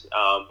defense,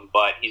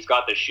 but he's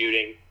got the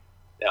shooting.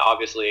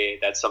 Obviously,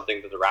 that's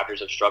something that the Raptors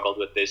have struggled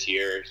with this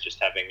year, is just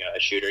having a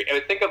shooter. I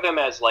would think of him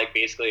as like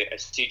basically a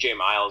CJ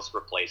Miles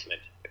replacement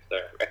if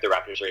the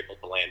Raptors are able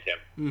to land him.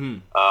 Mm-hmm.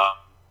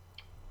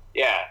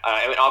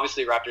 I mean,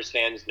 obviously, Raptors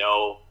fans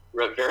know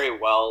very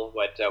well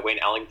what Wayne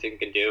Ellington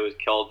can do. He's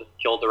killed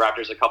the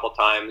Raptors a couple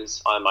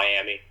times on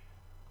Miami.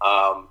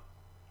 I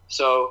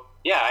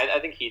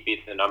think he'd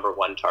be the number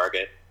one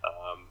target.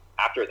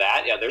 After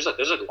that, there's a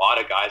lot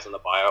of guys on the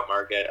buyout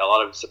market. A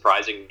lot of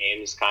surprising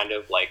names, kind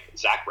of like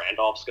Zach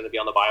Randolph's going to be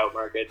on the buyout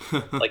market,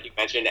 like you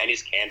mentioned.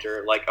 Enes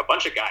Kanter, like a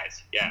bunch of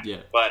guys.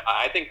 Yeah. But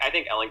I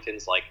think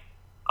Ellington's like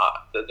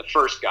the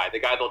first guy, the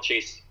guy they'll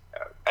chase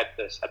at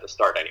the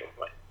start anyway.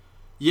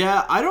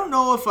 Yeah, I don't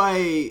know if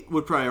I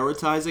would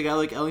prioritize a guy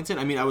like Ellington.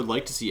 I mean, I would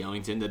like to see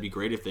Ellington. That'd be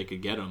great if they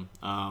could get him.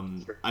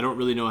 Sure. I don't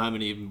really know how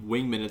many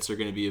wing minutes are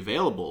going to be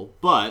available,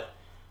 but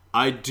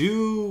I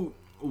do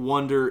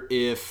wonder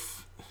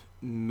if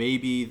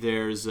maybe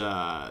there's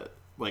I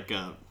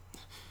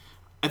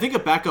think a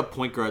backup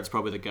point guard is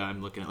probably the guy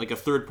I'm looking at, like a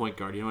third point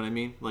guard. You know what I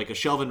mean? Like a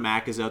Shelvin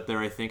Mack is out there.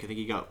 I think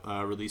he got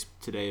released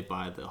today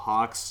by the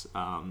Hawks.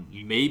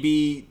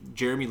 Maybe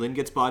Jeremy Lin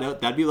gets bought out.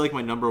 That'd be like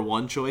my number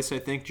one choice. I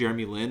think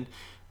Jeremy Lin.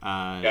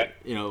 Okay.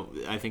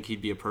 I think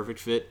he'd be a perfect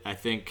fit. I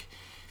think.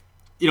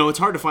 It's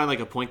hard to find like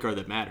a point guard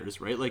that matters,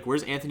 right? Like,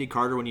 where's Anthony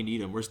Carter when you need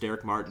him? Where's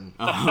Derek Martin?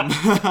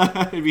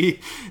 I'd be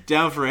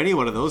down for any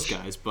one of those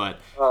guys, but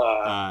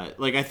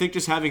I think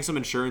just having some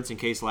insurance in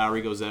case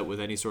Lowry goes out with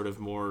any sort of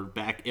more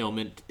back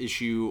ailment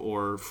issue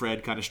or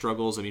Fred kind of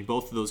struggles. I mean,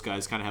 both of those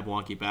guys kind of have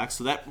wonky backs,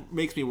 so that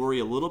makes me worry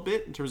a little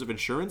bit in terms of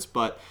insurance.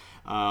 But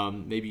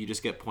maybe you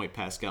just get Point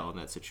Pascal in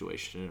that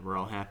situation, and we're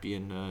all happy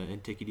and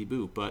tickety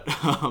boo. But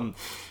what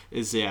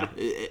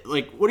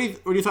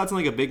are your thoughts on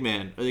like a big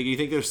man? Do you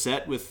think they're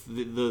set with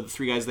the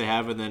 3 guys they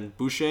have, and then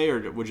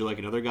Boucher, or would you like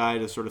another guy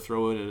to sort of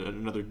throw in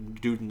another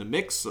dude in the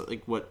mix?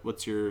 Like,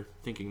 what's your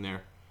thinking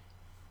there?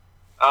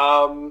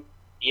 I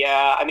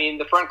mean,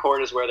 the front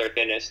court is where they're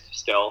thinnest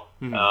still.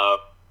 Mm-hmm.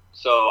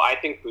 So I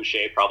think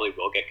Boucher probably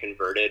will get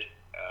converted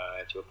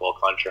to a full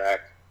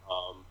contract.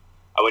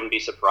 I wouldn't be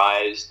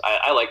surprised.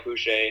 I like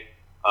Boucher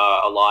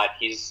a lot.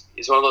 He's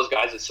one of those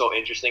guys that's so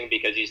interesting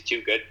because he's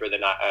too good for the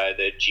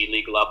G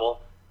League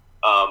level,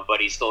 but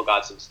he's still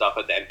got some stuff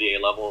at the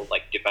NBA level,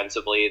 like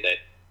defensively, that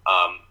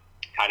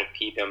kind of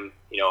keep him,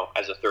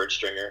 as a third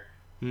stringer.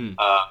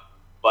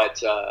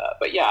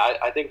 But yeah,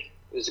 I think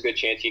there's a good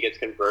chance he gets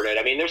converted.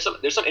 I mean, there's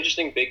some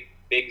interesting big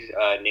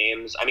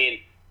names. I mean,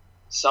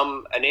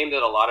 a name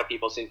that a lot of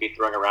people seem to be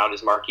throwing around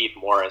is Markieff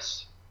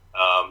Morris,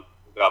 who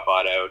got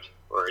bought out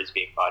or is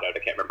being bought out. I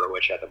can't remember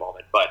which at the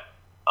moment, but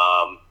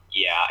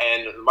yeah.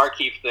 And the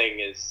Markieff thing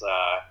is,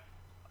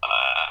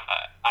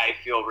 I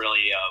feel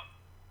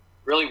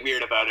really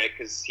weird about it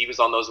because he was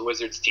on those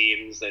Wizards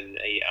teams and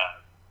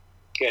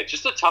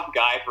just a tough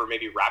guy for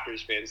maybe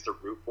Raptors fans to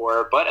root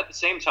for. But at the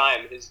same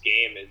time, his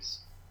game is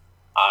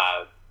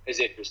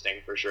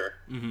interesting for sure.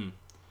 Mm-hmm.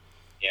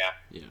 Yeah.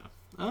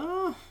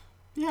 Yeah.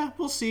 Yeah,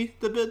 we'll see.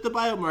 The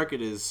buyout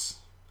market is,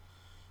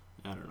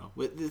 I don't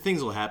know.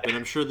 Things will happen.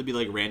 I'm sure there'll be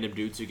like random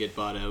dudes who get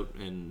bought out,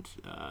 and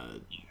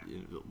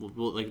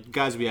like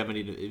guys we haven't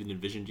even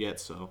envisioned yet.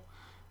 So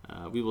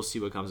we will see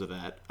what comes of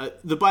that.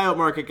 The buyout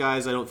market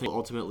guys, I don't think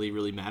ultimately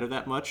really matter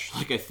that much.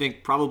 Like I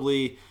think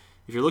probably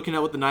if you're looking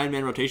at what the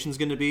 9-man rotation is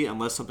going to be,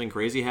 unless something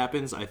crazy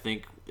happens, I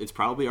think it's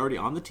probably already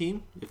on the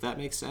team, if that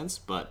makes sense.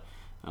 But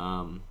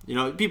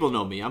people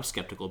know me. I'm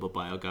skeptical about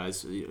buyout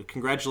guys.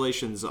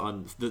 Congratulations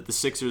on the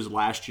Sixers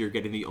last year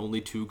getting the only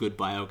 2 good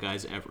buyout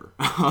guys ever.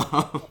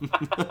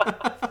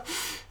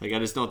 Like I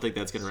just don't think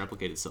that's going to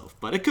replicate itself,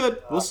 but it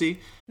could. We'll see.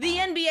 The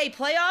NBA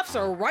playoffs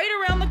are right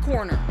around the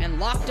corner, and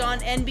Locked On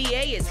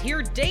NBA is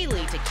here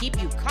daily to keep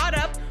you caught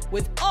up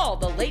with all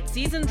the late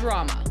season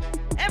drama.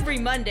 Every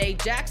Monday,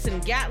 Jackson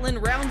Gatlin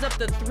rounds up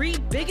the 3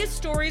 biggest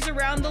stories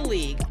around the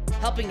league,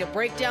 helping to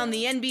break down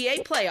the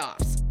NBA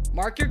playoffs.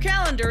 Mark your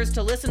calendars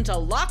to listen to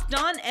Locked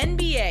On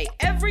NBA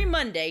every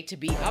Monday to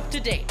be up to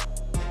date.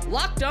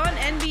 Locked On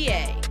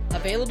NBA,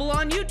 available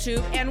on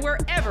YouTube and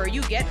wherever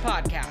you get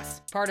podcasts.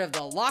 Part of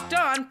the Locked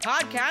On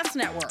Podcast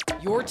Network,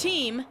 your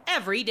team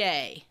every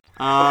day.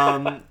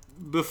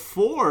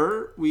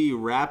 Before we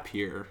wrap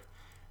here,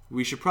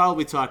 we should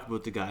probably talk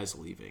about the guys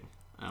leaving.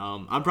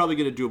 I'm probably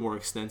going to do a more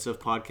extensive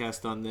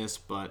podcast on this,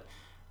 but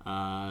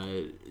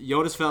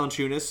Jonas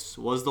Valanciunas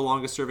was the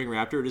longest-serving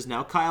Raptor. It is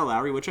now Kyle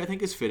Lowry, which I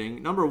think is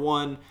fitting. Number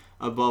one,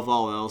 above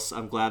all else,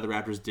 I'm glad the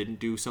Raptors didn't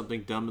do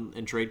something dumb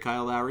and trade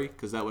Kyle Lowry,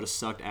 because that would have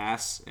sucked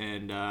ass,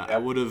 and I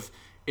would have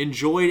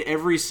enjoyed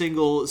every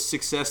single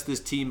success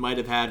this team might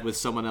have had with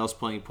someone else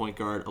playing point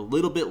guard a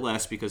little bit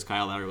less because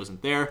Kyle Lowry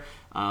wasn't there.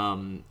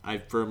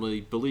 I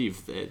firmly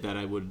believe that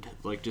I would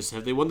just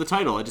have they won the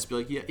title, I'd just be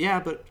like, yeah,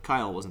 but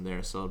Kyle wasn't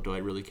there, so do I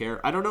really care?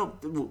 I don't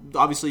know.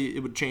 Obviously, it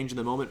would change in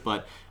the moment,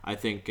 but I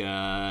think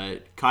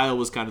Kyle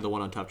was kind of the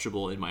one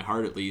untouchable in my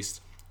heart, at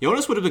least.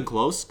 Jonas would have been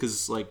close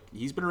because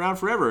he's been around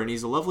forever and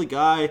he's a lovely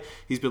guy.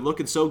 He's been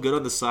looking so good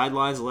on the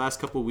sidelines the last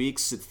couple of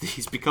weeks.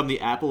 He's become the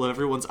apple of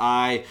everyone's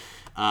eye.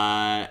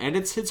 And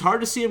it's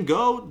hard to see him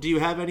go. Do you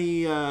have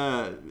any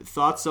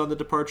thoughts on the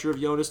departure of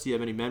Jonas? Do you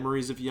have any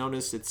memories of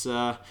Jonas? It's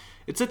a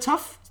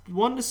tough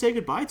one to say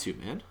goodbye to,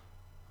 man.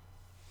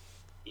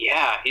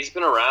 Yeah, he's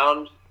been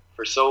around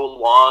for so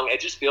long.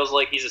 It just feels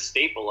like he's a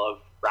staple of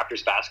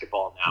Raptors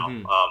basketball now.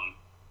 Mm-hmm.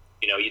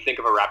 You think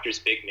of a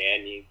Raptors big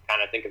man, you kind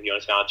of think of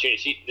Jonas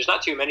Valanciunas. There's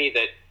not too many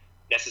that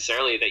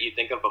necessarily that you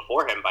think of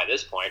before him by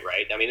this point,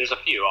 right? I mean, there's a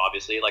few,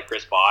 obviously, like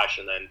Chris Bosh,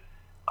 and then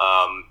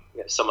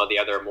some of the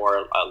other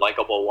more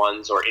likable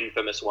ones or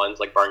infamous ones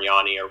like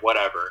Bargnani or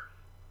whatever.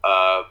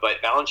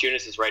 But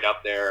Valanciunas is right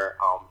up there.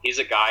 He's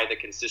a guy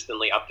that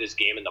consistently upped his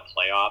game in the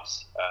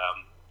playoffs,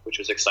 which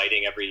was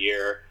exciting every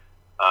year.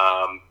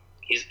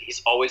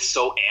 He's always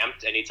so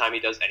amped anytime he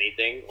does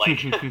anything.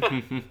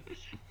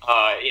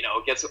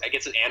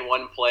 Gets an and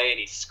one play and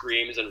he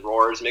screams and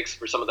roars, makes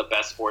for some of the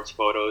best sports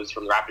photos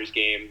from the Raptors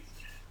games.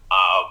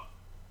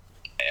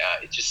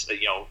 It's just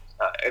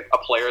a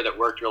player that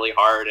worked really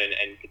hard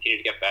and continued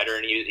to get better,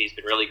 and he's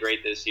been really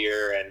great this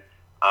year. And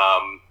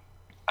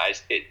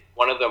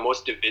one of the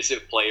most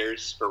divisive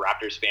players for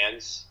Raptors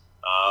fans.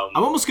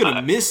 I'm almost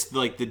gonna miss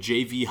the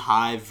JV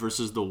Hive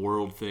versus the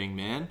World thing,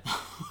 man.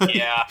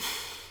 Yeah.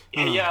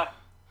 I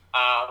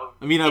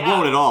mean, I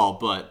won't at all,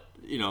 but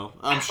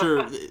I'm sure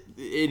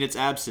in its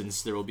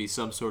absence there will be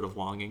some sort of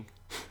longing.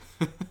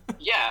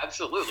 Yeah,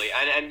 absolutely,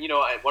 and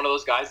one of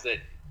those guys that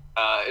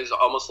is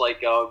almost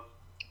like a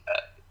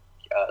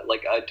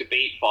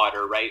debate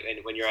fodder, right?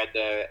 And when you're at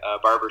the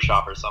barber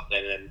shop or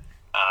something, and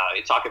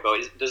you talk about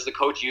does the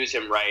coach use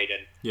him right,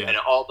 and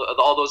all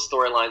those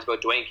storylines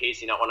about Dwayne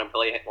Casey not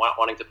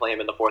wanting to play him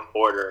in the fourth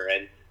quarter,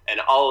 and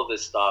all of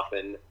this stuff,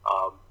 and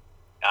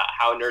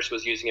how Nurse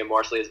was using him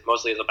mostly as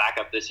a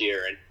backup this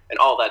year, and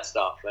all that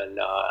stuff, and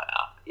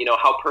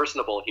how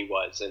personable he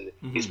was, and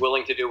he's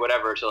willing to do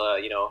whatever to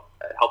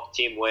help the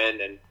team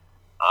win, and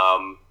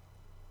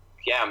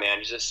yeah, man,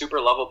 he's a super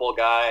lovable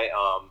guy.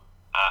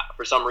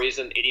 For some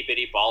reason, Itty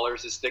Bitty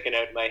Ballers is sticking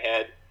out in my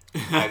head.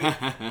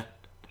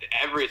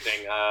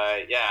 Everything,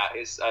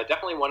 is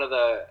definitely one of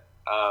the.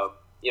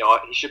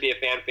 He should be a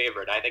fan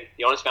favorite. I think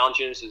Jonas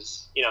Valanciunas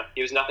is,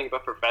 he was nothing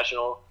but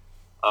professional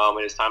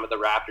in his time at the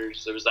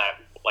Raptors. There was that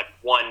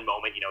one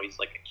moment, he's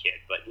like a kid,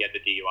 but he had the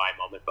DUI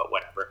moment, but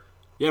whatever.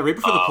 Yeah, right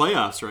before the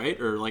playoffs, right?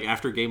 Or like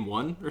after game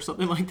 1 or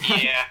something like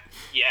that.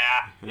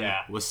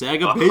 Yeah.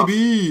 Wasaga,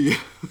 baby!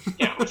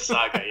 Yeah,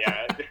 Wasaga,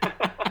 yeah.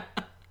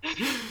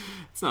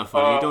 It's not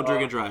funny. Don't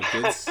drink and drive,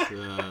 kids.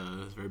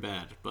 It's very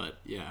bad. But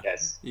yeah.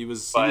 Yes. He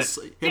was I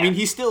mean,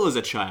 he still is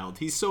a child.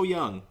 He's so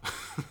young.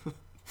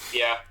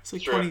 Yeah. He's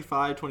like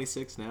 25,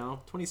 26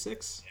 now.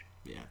 26?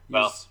 Yeah.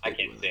 Well, I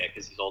can't say it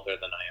because he's older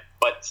than I am.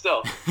 But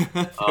still.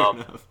 Fair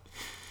enough.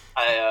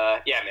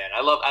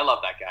 I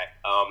love that guy.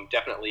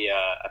 Definitely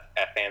a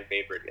fan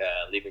favorite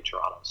leaving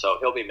Toronto. So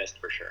he'll be missed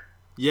for sure.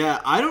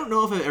 Yeah, I don't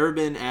know if I've ever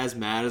been as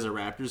mad as a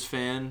Raptors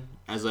fan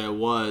as I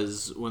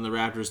was when the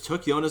Raptors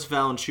took Jonas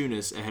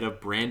Valanciunas ahead of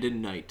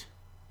Brandon Knight.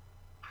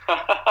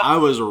 I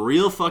was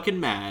real fucking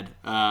mad,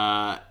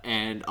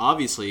 and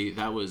obviously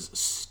that was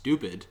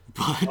stupid.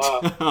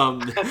 But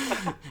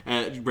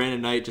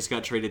Brandon Knight just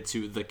got traded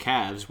to the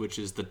Cavs, which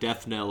is the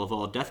death knell of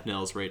all death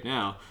knells right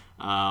now.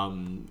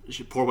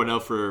 Should pour one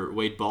out for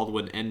Wade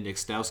Baldwin and Nick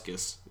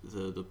Stauskas.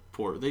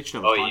 They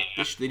should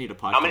have they need a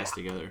podcast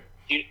together.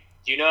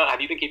 Do you know? Have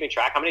you been keeping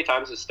track? How many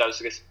times has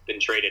Stauskas been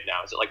traded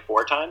now? Is it like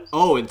 4 times?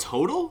 Oh, in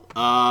total?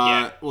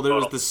 Yeah. Well, there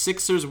was the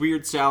Sixers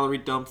weird salary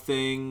dump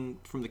thing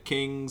from the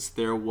Kings.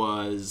 There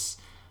was,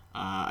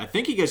 I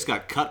think he just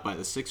got cut by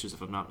the Sixers,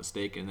 if I'm not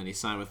mistaken. Then he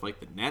signed with like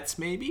the Nets,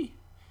 maybe.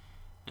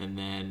 And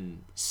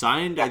then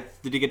signed.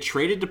 Did he get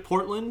traded to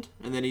Portland?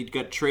 And then he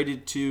got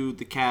traded to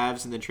the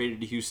Cavs, and then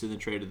traded to Houston, then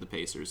traded to the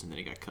Pacers, and then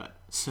he got cut.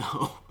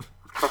 So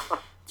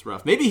it's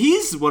rough. Maybe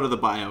he's one of the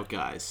buyout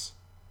guys.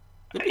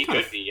 That'd be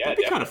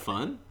kind of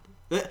fun.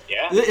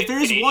 If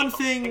there is one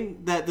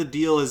thing that the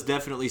deal has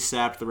definitely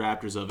sapped the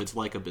Raptors of, it's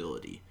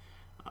likability.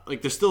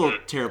 Like, they're still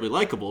terribly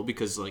likable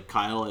because, like,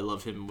 Kyle, I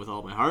love him with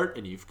all my heart,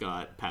 and you've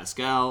got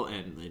Pascal,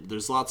 and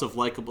there's lots of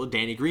likable...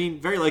 Danny Green,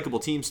 very likable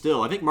team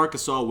still. I think Marc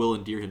Gasol will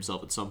endear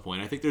himself at some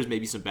point. I think there's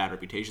maybe some bad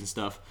reputation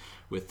stuff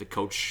with the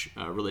coach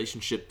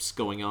relationships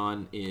going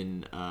on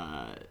in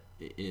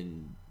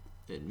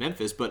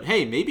Memphis, but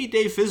hey, maybe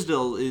Dave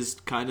Fizdale is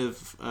kind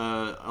of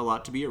a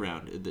lot to be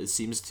around. It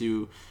seems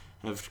to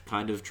have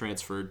kind of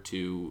transferred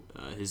to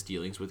his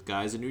dealings with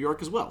guys in New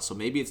York as well. So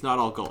maybe it's not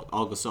all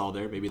Gasol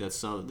there. Maybe that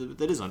is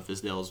on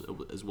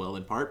Fizdale as well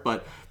in part.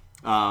 But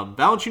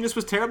Valanciunas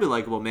was terribly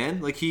likable, man.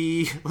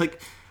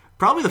 Like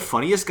probably the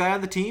funniest guy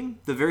on the team.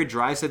 The very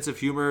dry sense of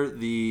humor.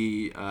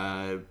 The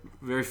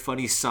very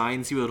funny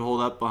signs he would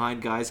hold up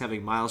behind guys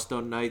having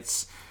milestone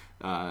nights.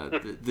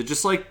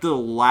 Just like the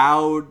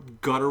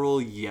loud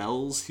guttural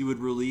yells he would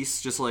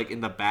release just like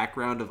in the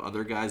background of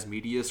other guys'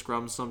 media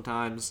scrums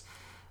sometimes.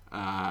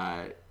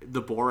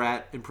 The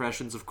Borat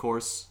impressions, of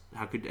course.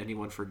 How could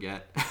anyone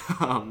forget?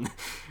 And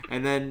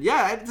then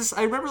I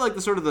remember like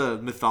the sort of the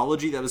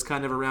mythology that was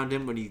kind of around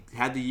him when he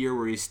had the year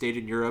where he stayed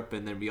in Europe,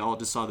 and then we all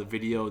just saw the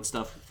video and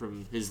stuff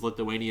from his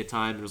Lithuania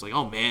time, and it was like,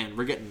 oh man,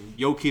 we're getting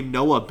Joakim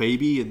Noah,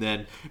 baby. And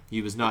then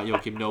he was not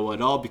Joakim Noah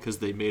at all because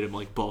they made him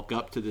like bulk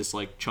up to this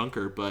like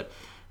chunker, but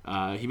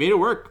he made it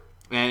work.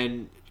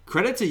 And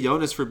credit to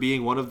Jonas for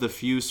being one of the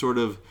few sort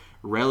of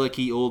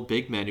relic-y old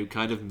big men who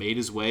kind of made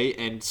his way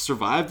and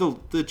survived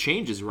the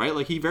changes, right?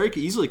 Like, he very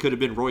easily could have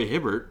been Roy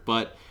Hibbert,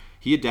 but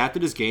he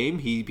adapted his game.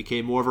 He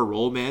became more of a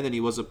role man than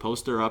he was a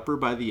poster-upper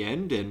by the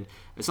end, and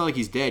it's not like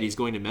he's dead. He's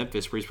going to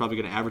Memphis, where he's probably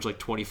going to average like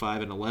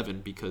 25 and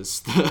 11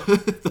 because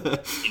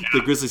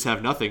the Grizzlies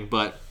have nothing.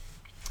 But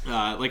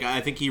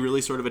I think he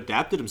really sort of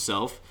adapted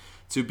himself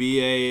to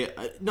be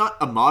not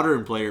a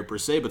modern player per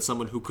se, but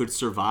someone who could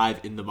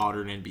survive in the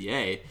modern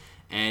NBA,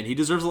 and he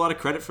deserves a lot of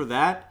credit for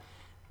that.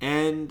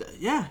 And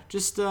yeah,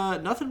 just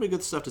nothing but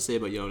good stuff to say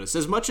about Jonas.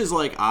 As much as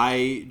like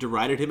I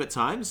derided him at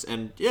times,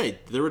 and yeah,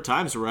 there were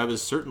times where I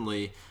was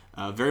certainly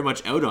very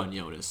much out on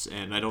Jonas,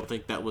 and I don't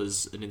think that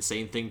was an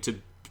insane thing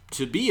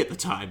to be at the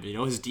time. You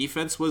know, his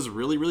defense was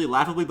really, really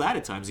laughably bad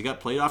at times. He got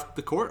played off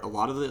the court a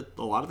lot of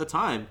the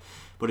time.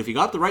 But if he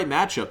got the right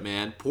matchup,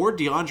 man, poor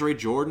DeAndre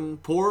Jordan,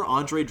 poor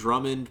Andre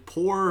Drummond,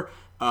 poor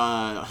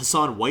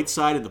Hassan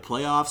Whiteside in the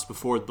playoffs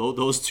before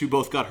those two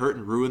both got hurt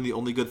and ruined the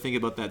only good thing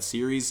about that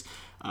series.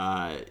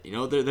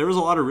 There was a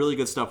lot of really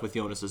good stuff with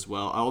Jonas as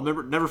well. I'll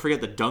never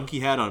forget the dunk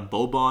he had on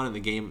Boban in the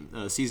game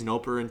season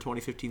opener in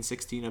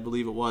 2015-16, I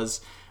believe it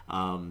was.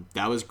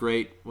 That was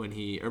great or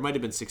it might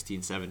have been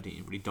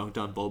 16-17, when he dunked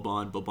on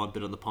Boban. Boban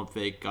bit on the pump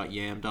fake, got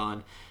yammed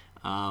on.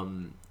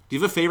 Do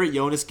you have a favorite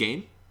Jonas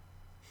game?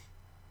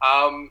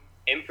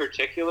 In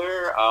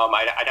particular,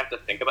 I'd have to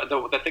think about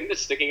the thing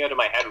that's sticking out in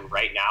my head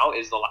right now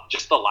is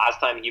just the last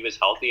time he was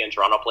healthy and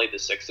Toronto played the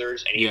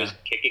Sixers and he was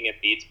kicking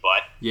Embiid's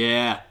butt.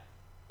 Yeah.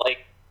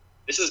 Like,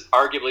 this is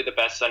arguably the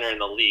best center in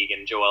the league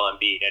in Joel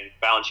Embiid, and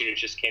Valanciunas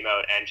just came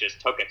out and just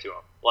took it to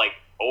him, like,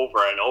 over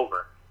and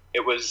over.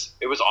 It was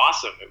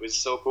awesome. It was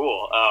so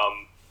cool.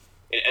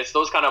 It's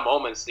those kind of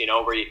moments,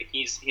 where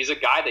he's a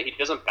guy that he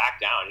doesn't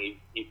back down.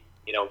 He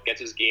gets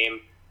his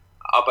game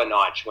up a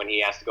notch when he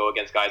has to go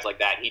against guys like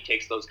that. He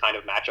takes those kind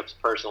of matchups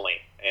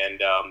personally, and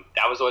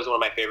that was always one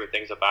of my favorite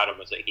things about him,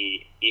 was that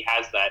he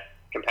has that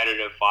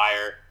competitive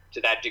fire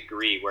to that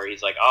degree where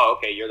he's like, oh,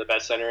 okay, you're the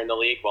best center in the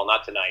league? Well,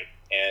 not tonight.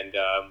 And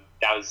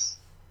that was,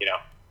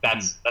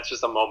 that's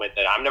just a moment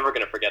that I'm never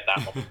going to forget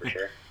that moment for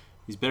sure.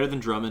 He's better than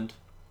Drummond,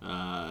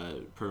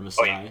 per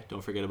Masai. Oh, yeah.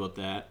 Don't forget about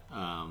that.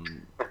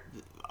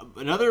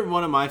 Another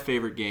one of my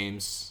favorite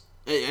games,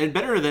 and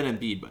better than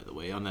Embiid, by the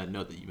way, on that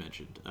note that you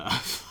mentioned.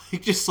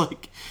 Just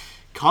like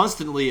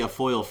constantly a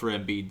foil for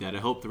Embiid that I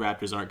hope the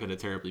Raptors aren't going to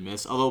terribly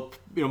miss. Although,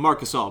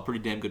 Marc Gasol, a pretty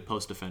damn good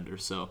post defender,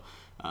 so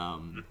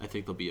I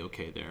think they'll be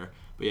okay there.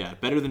 But yeah,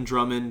 better than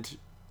Drummond.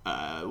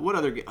 What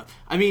other game?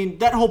 I mean,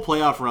 that whole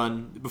playoff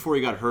run before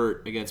he got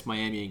hurt against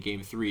Miami in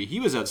Game 3, he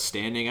was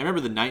outstanding. I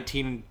remember the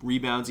 19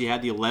 rebounds he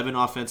had, the 11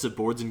 offensive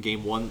boards in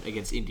Game 1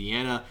 against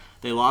Indiana.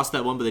 They lost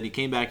that one, but then he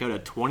came back out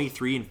at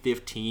 23 and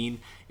 15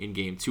 in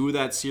Game 2 of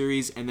that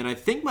series. And then I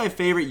think my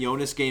favorite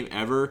Jonas game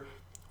ever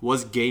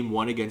was Game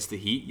 1 against the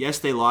Heat. Yes,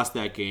 they lost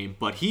that game,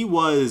 but he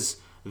was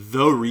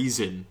the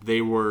reason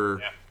they were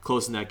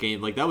close in that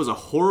game. Like, that was a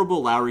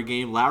horrible Lowry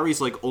game.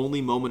 Lowry's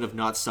only moment of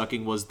not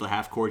sucking was the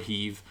half-court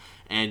heave.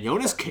 And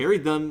Jonas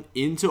carried them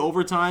into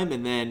overtime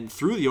and then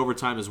through the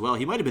overtime as well.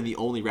 He might have been the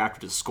only Raptor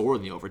to score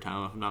in the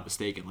overtime, if I'm not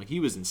mistaken. He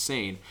was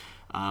insane.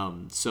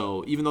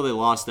 So even though they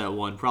lost that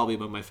one, probably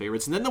among my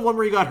favorites. And then the one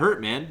where he got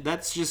hurt, man,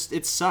 that's just,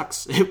 it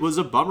sucks. It was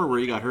a bummer where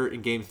he got hurt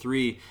in Game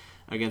 3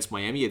 against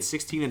Miami. He had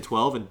 16 and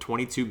 12 in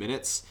 22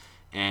 minutes.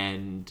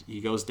 And he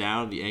goes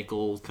down, the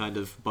ankle kind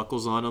of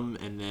buckles on him,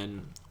 and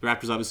then the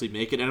Raptors obviously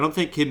make it. And I don't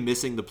think him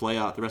missing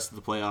the rest of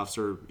the playoffs,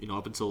 or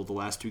up until the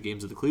last 2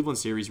 games of the Cleveland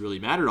series, really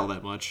mattered all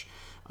that much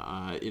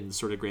in the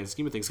sort of grand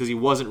scheme of things, because he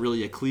wasn't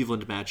really a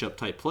Cleveland matchup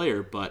type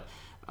player. But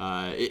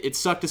it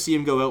sucked to see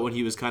him go out when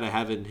he was kind of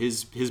having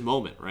his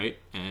moment, right?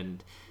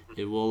 And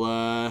it will,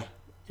 I'll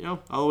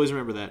always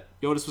remember that.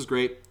 Jonas was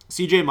great.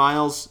 C.J.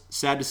 Miles,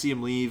 sad to see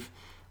him leave.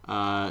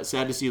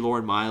 Sad to see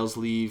Lauren Miles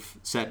leave.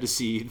 Sad to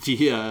see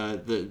the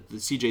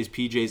CJ's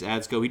PJ's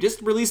ads go. He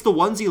just released the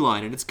onesie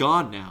line and it's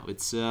gone now.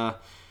 It's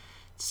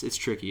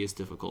tricky. It's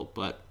difficult,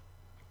 but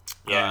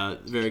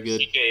very good.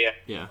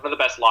 CJ, one of the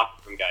best locker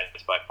room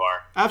guys by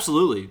far.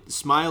 Absolutely,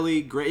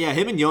 Smiley, great. Yeah,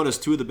 him and Jonas,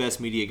 2 of the best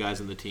media guys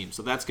on the team.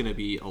 So that's going to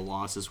be a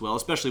loss as well,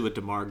 especially with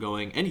DeMar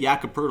going and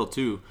Jakob Poeltl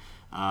too.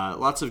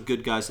 Lots of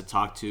good guys to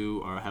talk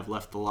to or have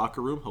left the locker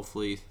room.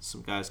 Hopefully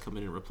some guys come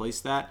in and replace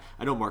that.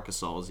 I know Marc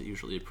Gasol is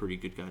usually a pretty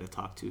good guy to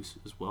talk to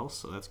as well,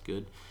 so that's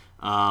good.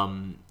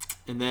 And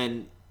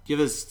then give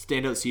a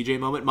standout CJ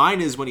moment. Mine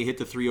is when he hit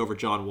the 3 over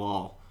John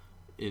Wall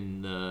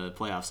in the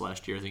playoffs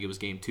last year. I think it was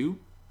Game 2.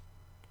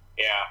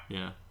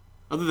 Yeah.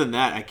 Other than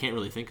that, I can't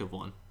really think of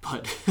one.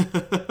 But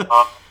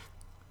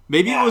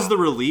maybe it was the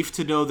relief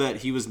to know that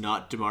he was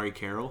not DeMar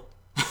Carroll.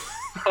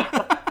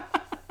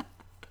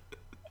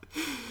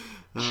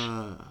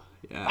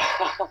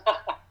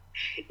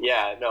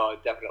 Yeah, no,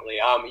 definitely.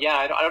 I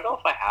don't know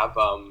if I have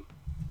a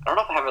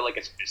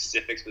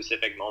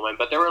specific moment,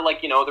 but there were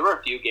there were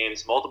a few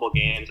games, multiple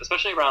games,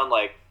 especially around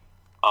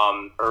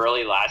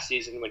early last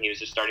season when he was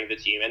just starting the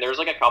team, and there was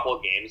a couple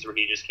of games where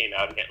he just came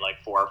out and hit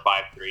 4 or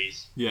 5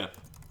 threes. Yeah.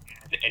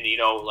 And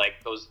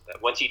those,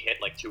 once he'd hit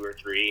 2 or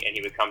 3, and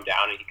he would come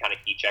down and he'd kind of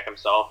heat check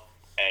himself,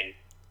 and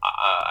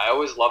I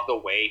always love the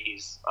way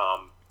he's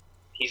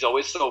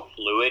always so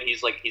fluid.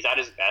 He's at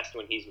his best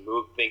when he's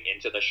moving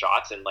into the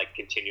shots and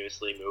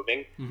continuously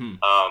moving. Mm-hmm.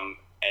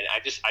 And I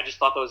just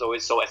thought that was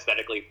always so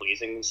aesthetically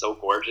pleasing, so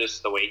gorgeous,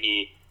 the way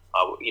he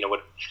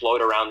would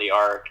float around the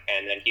arc,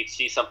 and then he'd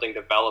see something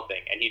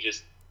developing, and he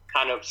just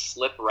kind of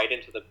slip right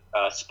into the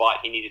spot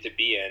he needed to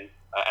be in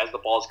as the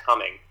ball's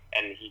coming,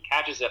 and he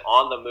catches it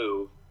on the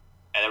move,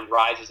 and then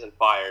rises and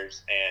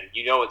fires, and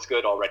it's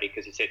good already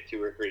because he's hit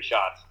 2 or 3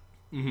 shots.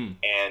 Mm-hmm.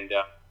 And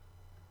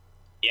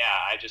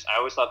I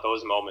always thought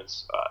those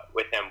moments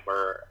with him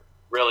were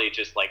really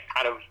just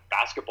kind of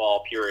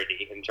basketball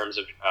purity in terms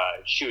of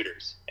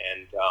shooters,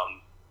 and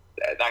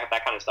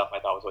that kind of stuff I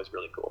thought was always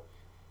really cool.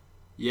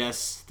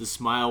 Yes, the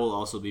smile will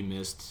also be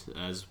missed,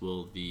 as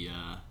will the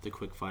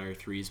quick fire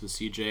threes with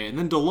CJ. And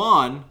then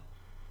Delon,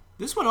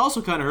 this one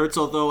also kind of hurts,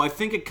 although I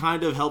think it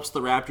kind of helps the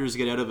Raptors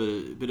get out of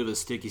a bit of a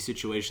sticky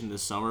situation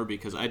this summer,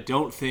 because I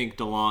don't think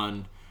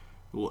Delon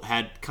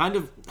had kind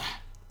of,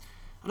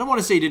 I don't want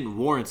to say he didn't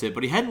warrant it,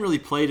 but he hadn't really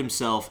played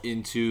himself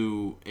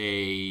into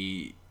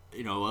a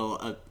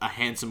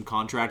handsome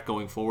contract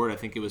going forward. I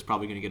think it was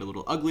probably going to get a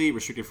little ugly,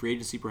 restricted free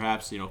agency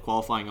perhaps,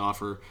 qualifying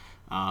offer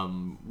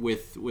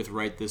with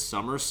Wright this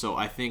summer. So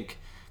I think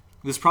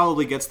this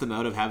probably gets them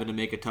out of having to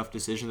make a tough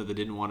decision that they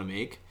didn't want to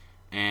make.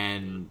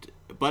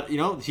 But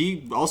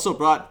he also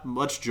brought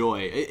much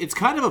joy. It's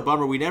kind of a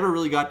bummer. We never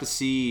really got to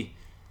see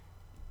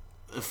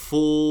a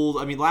full.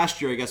 I mean, last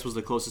year I guess was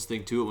the closest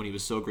thing to it when he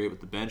was so great with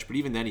the bench. But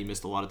even then, he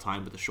missed a lot of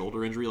time with the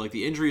shoulder injury.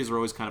 The injuries were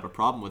always kind of a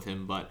problem with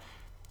him. But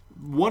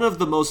one of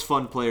the most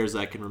fun players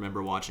I can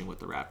remember watching with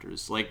the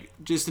Raptors.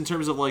 Just in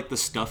terms of the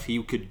stuff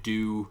he could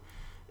do.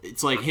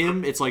 It's like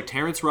him. It's like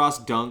Terrence Ross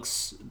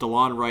dunks,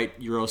 Delon Wright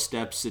Euro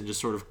steps, and just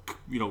sort of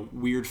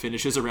weird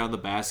finishes around the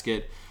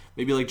basket.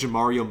 Maybe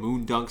Jamario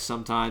Moon dunks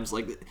sometimes.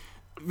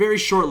 Very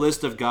short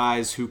list of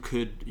guys who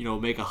could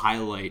make a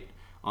highlight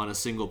on a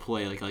single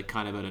play,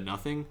 kind of out of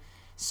nothing.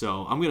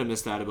 So I'm gonna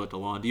miss that about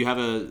Delon. Do you have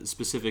a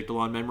specific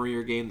Delon memory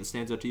or game that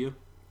stands out to you?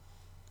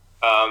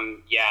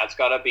 Yeah, it's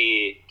got to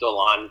be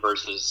Delon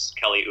versus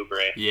Kelly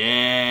Oubre.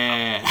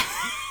 Yeah.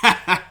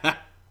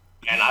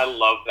 And I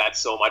love that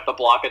so much. The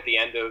block at the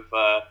end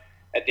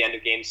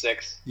of Game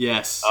 6.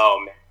 Yes.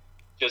 Oh man,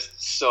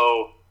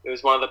 it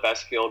was one of the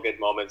best feel-good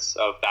moments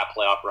of that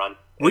playoff run.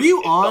 Were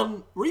you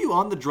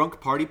on the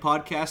Drunk Party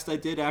podcast I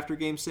did after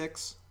Game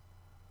 6?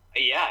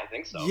 Yeah, I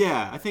think so.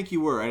 Yeah, I think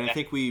you were, and I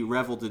think we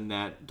reveled in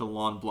that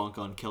Delon Blanc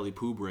on Kelly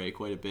Oubre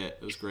quite a bit.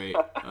 It was great.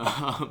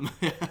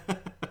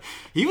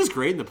 He was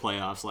great in the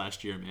playoffs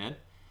last year, man.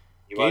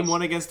 Game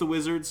 1 against the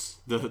Wizards,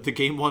 the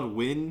Game 1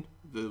 win,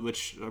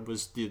 which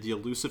was the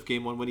elusive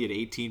Game 1 win. He had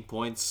 18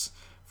 points,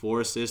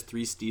 4 assists,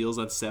 3 steals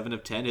on 7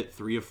 of 10, hit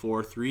 3 of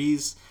 4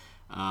 threes.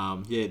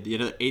 The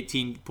other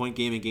 18-point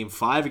game in Game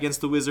 5 against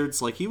the Wizards.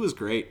 Like, he was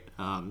great.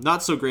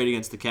 Not so great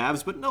against the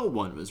Cavs, but no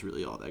one was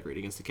really all that great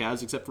against the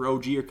Cavs except for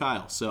OG or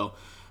Kyle. So,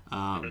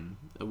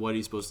 what are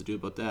you supposed to do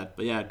about that?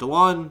 But yeah,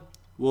 Delon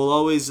will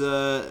always...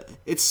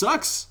 it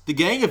sucks. The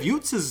gang of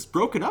Utes is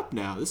broken up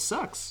now. This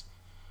sucks.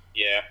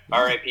 Yeah.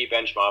 R.I.P.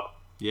 Bench Mob.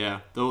 Yeah.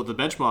 Though the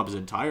Bench Mob is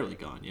entirely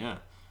gone. Yeah.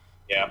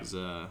 Yeah. It was,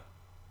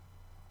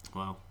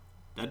 well...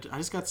 I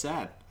just got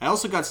sad. I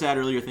also got sad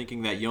earlier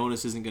thinking that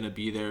Jonas isn't going to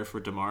be there for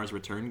DeMar's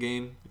return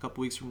game a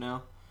couple weeks from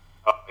now.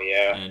 Oh,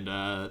 yeah. And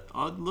not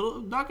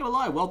going to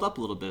lie, welled up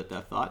a little bit at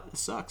that thought. It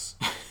sucks.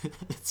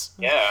 It's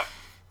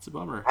a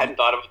bummer. I hadn't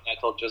thought about that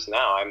till just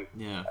now. I'm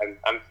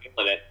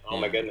feeling it. Oh,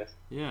 yeah. My goodness.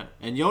 Yeah.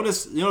 And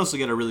Jonas will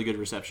get a really good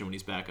reception when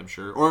he's back, I'm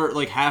sure. Or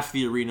like half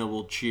the arena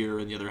will cheer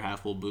and the other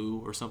half will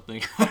boo or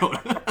something. I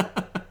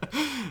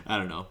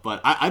don't know.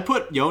 But I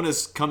put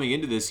Jonas coming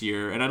into this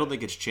year, and I don't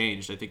think it's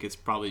changed. I think it's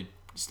probably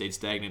stayed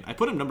stagnant. I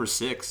put him number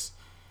 6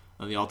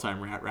 on the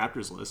all-time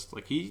Raptors list.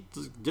 Like, he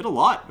did a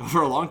lot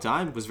for a long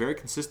time, was very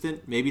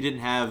consistent, maybe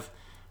didn't have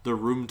the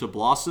room to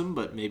blossom,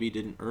 but maybe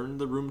didn't earn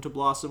the room to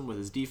blossom with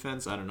his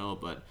defense. I don't know,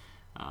 but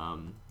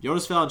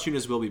Jonas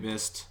Valanciunas will be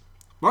missed.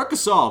 Marc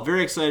Gasol,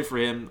 very excited for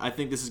him. I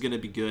think this is going to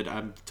be good.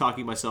 I'm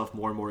talking myself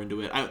more and more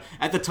into it.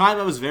 At the time,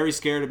 I was very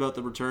scared about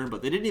the return,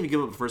 but they didn't even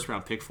give up a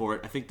first-round pick for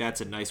it. I think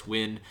that's a nice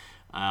win,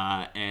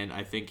 and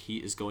I think he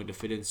is going to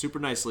fit in super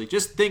nicely.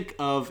 Just think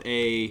of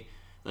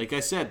like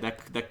I said,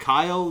 that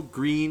Kyle,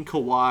 Green,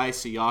 Kawhi,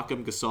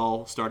 Siakam,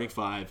 Gasol starting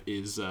 5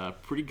 is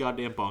pretty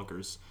goddamn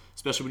bonkers,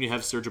 especially when you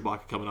have Serge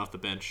Ibaka coming off the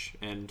bench,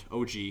 and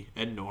OG,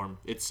 and Norm.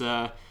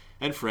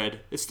 And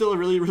Fred. It's still a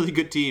really, really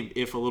good team,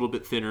 if a little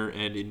bit thinner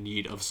and in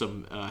need of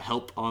some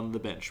help on the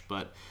bench.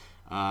 But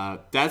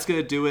that's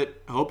going to do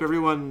it. I hope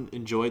everyone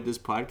enjoyed this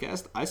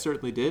podcast. I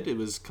certainly did. It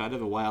was kind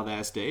of a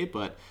wild-ass day,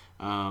 but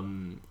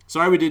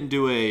sorry we didn't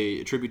do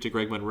a tribute to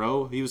Greg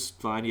Monroe. He was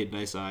fine. He had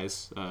nice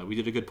eyes. We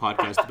did a good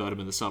podcast about him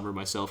in the summer,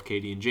 myself,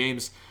 Katie, and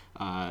James.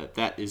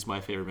 That is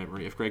my favorite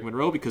memory of Greg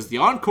Monroe because the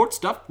on-court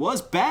stuff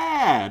was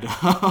bad.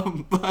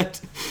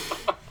 But...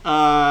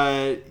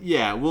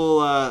 yeah, we'll,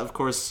 of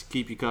course,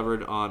 keep you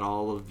covered on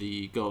all of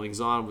the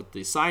goings-on with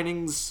the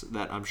signings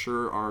that I'm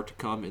sure are to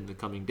come in the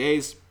coming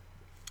days.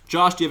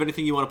 Josh, do you have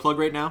anything you want to plug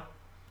right now?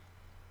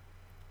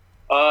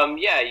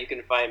 Yeah, you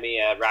can find me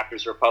at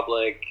Raptors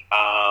Republic.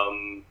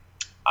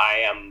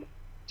 I am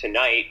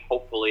tonight,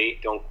 hopefully,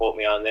 don't quote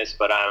me on this,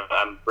 but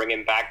I'm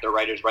bringing back the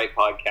Writers' Right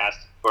podcast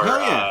for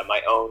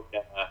my own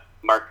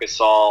Marc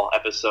Gasol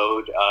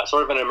episode,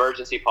 sort of an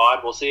emergency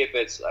pod. We'll see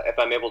if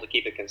I'm able to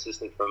keep it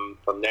consistent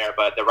from there.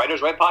 But the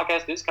Writers' Right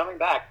podcast is coming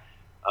back.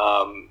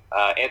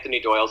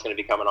 Anthony Doyle's going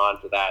to be coming on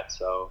for that,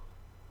 so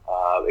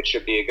it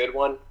should be a good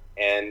one.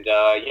 And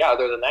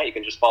other than that, you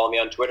can just follow me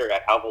on Twitter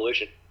at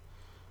Howvolution.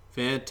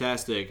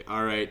 Fantastic.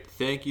 All right,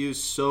 thank you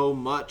so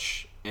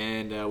much,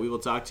 and we will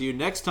talk to you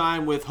next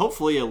time with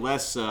hopefully a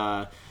less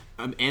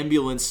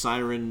ambulance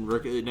siren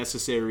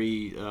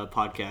necessary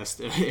podcast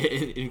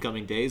in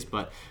coming days,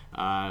 but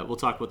we'll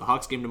talk about the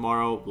Hawks game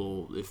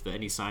tomorrow. If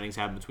any signings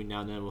happen between now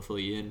and then, we'll fill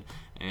you in,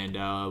 and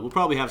we'll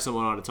probably have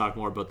someone on to talk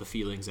more about the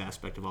feelings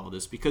aspect of all of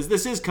this, because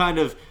this is kind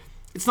of,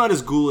 it's not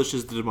as ghoulish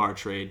as the DeMar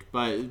trade,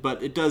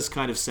 but it does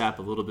kind of sap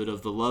a little bit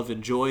of the love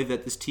and joy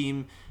that this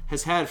team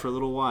has had for a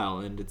little while,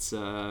 and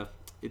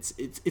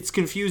it's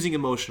confusing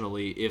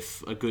emotionally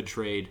if a good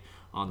trade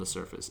on the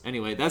surface.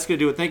 Anyway, that's going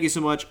to do it. Thank you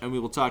so much, and we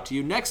will talk to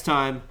you next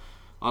time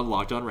on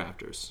Locked On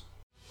Raptors.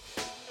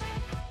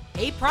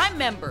 Hey, Prime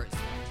members,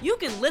 you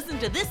can listen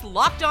to this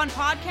Locked On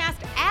podcast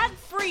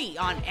ad-free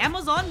on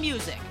Amazon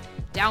Music.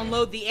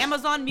 Download the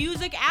Amazon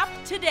Music app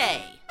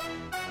today.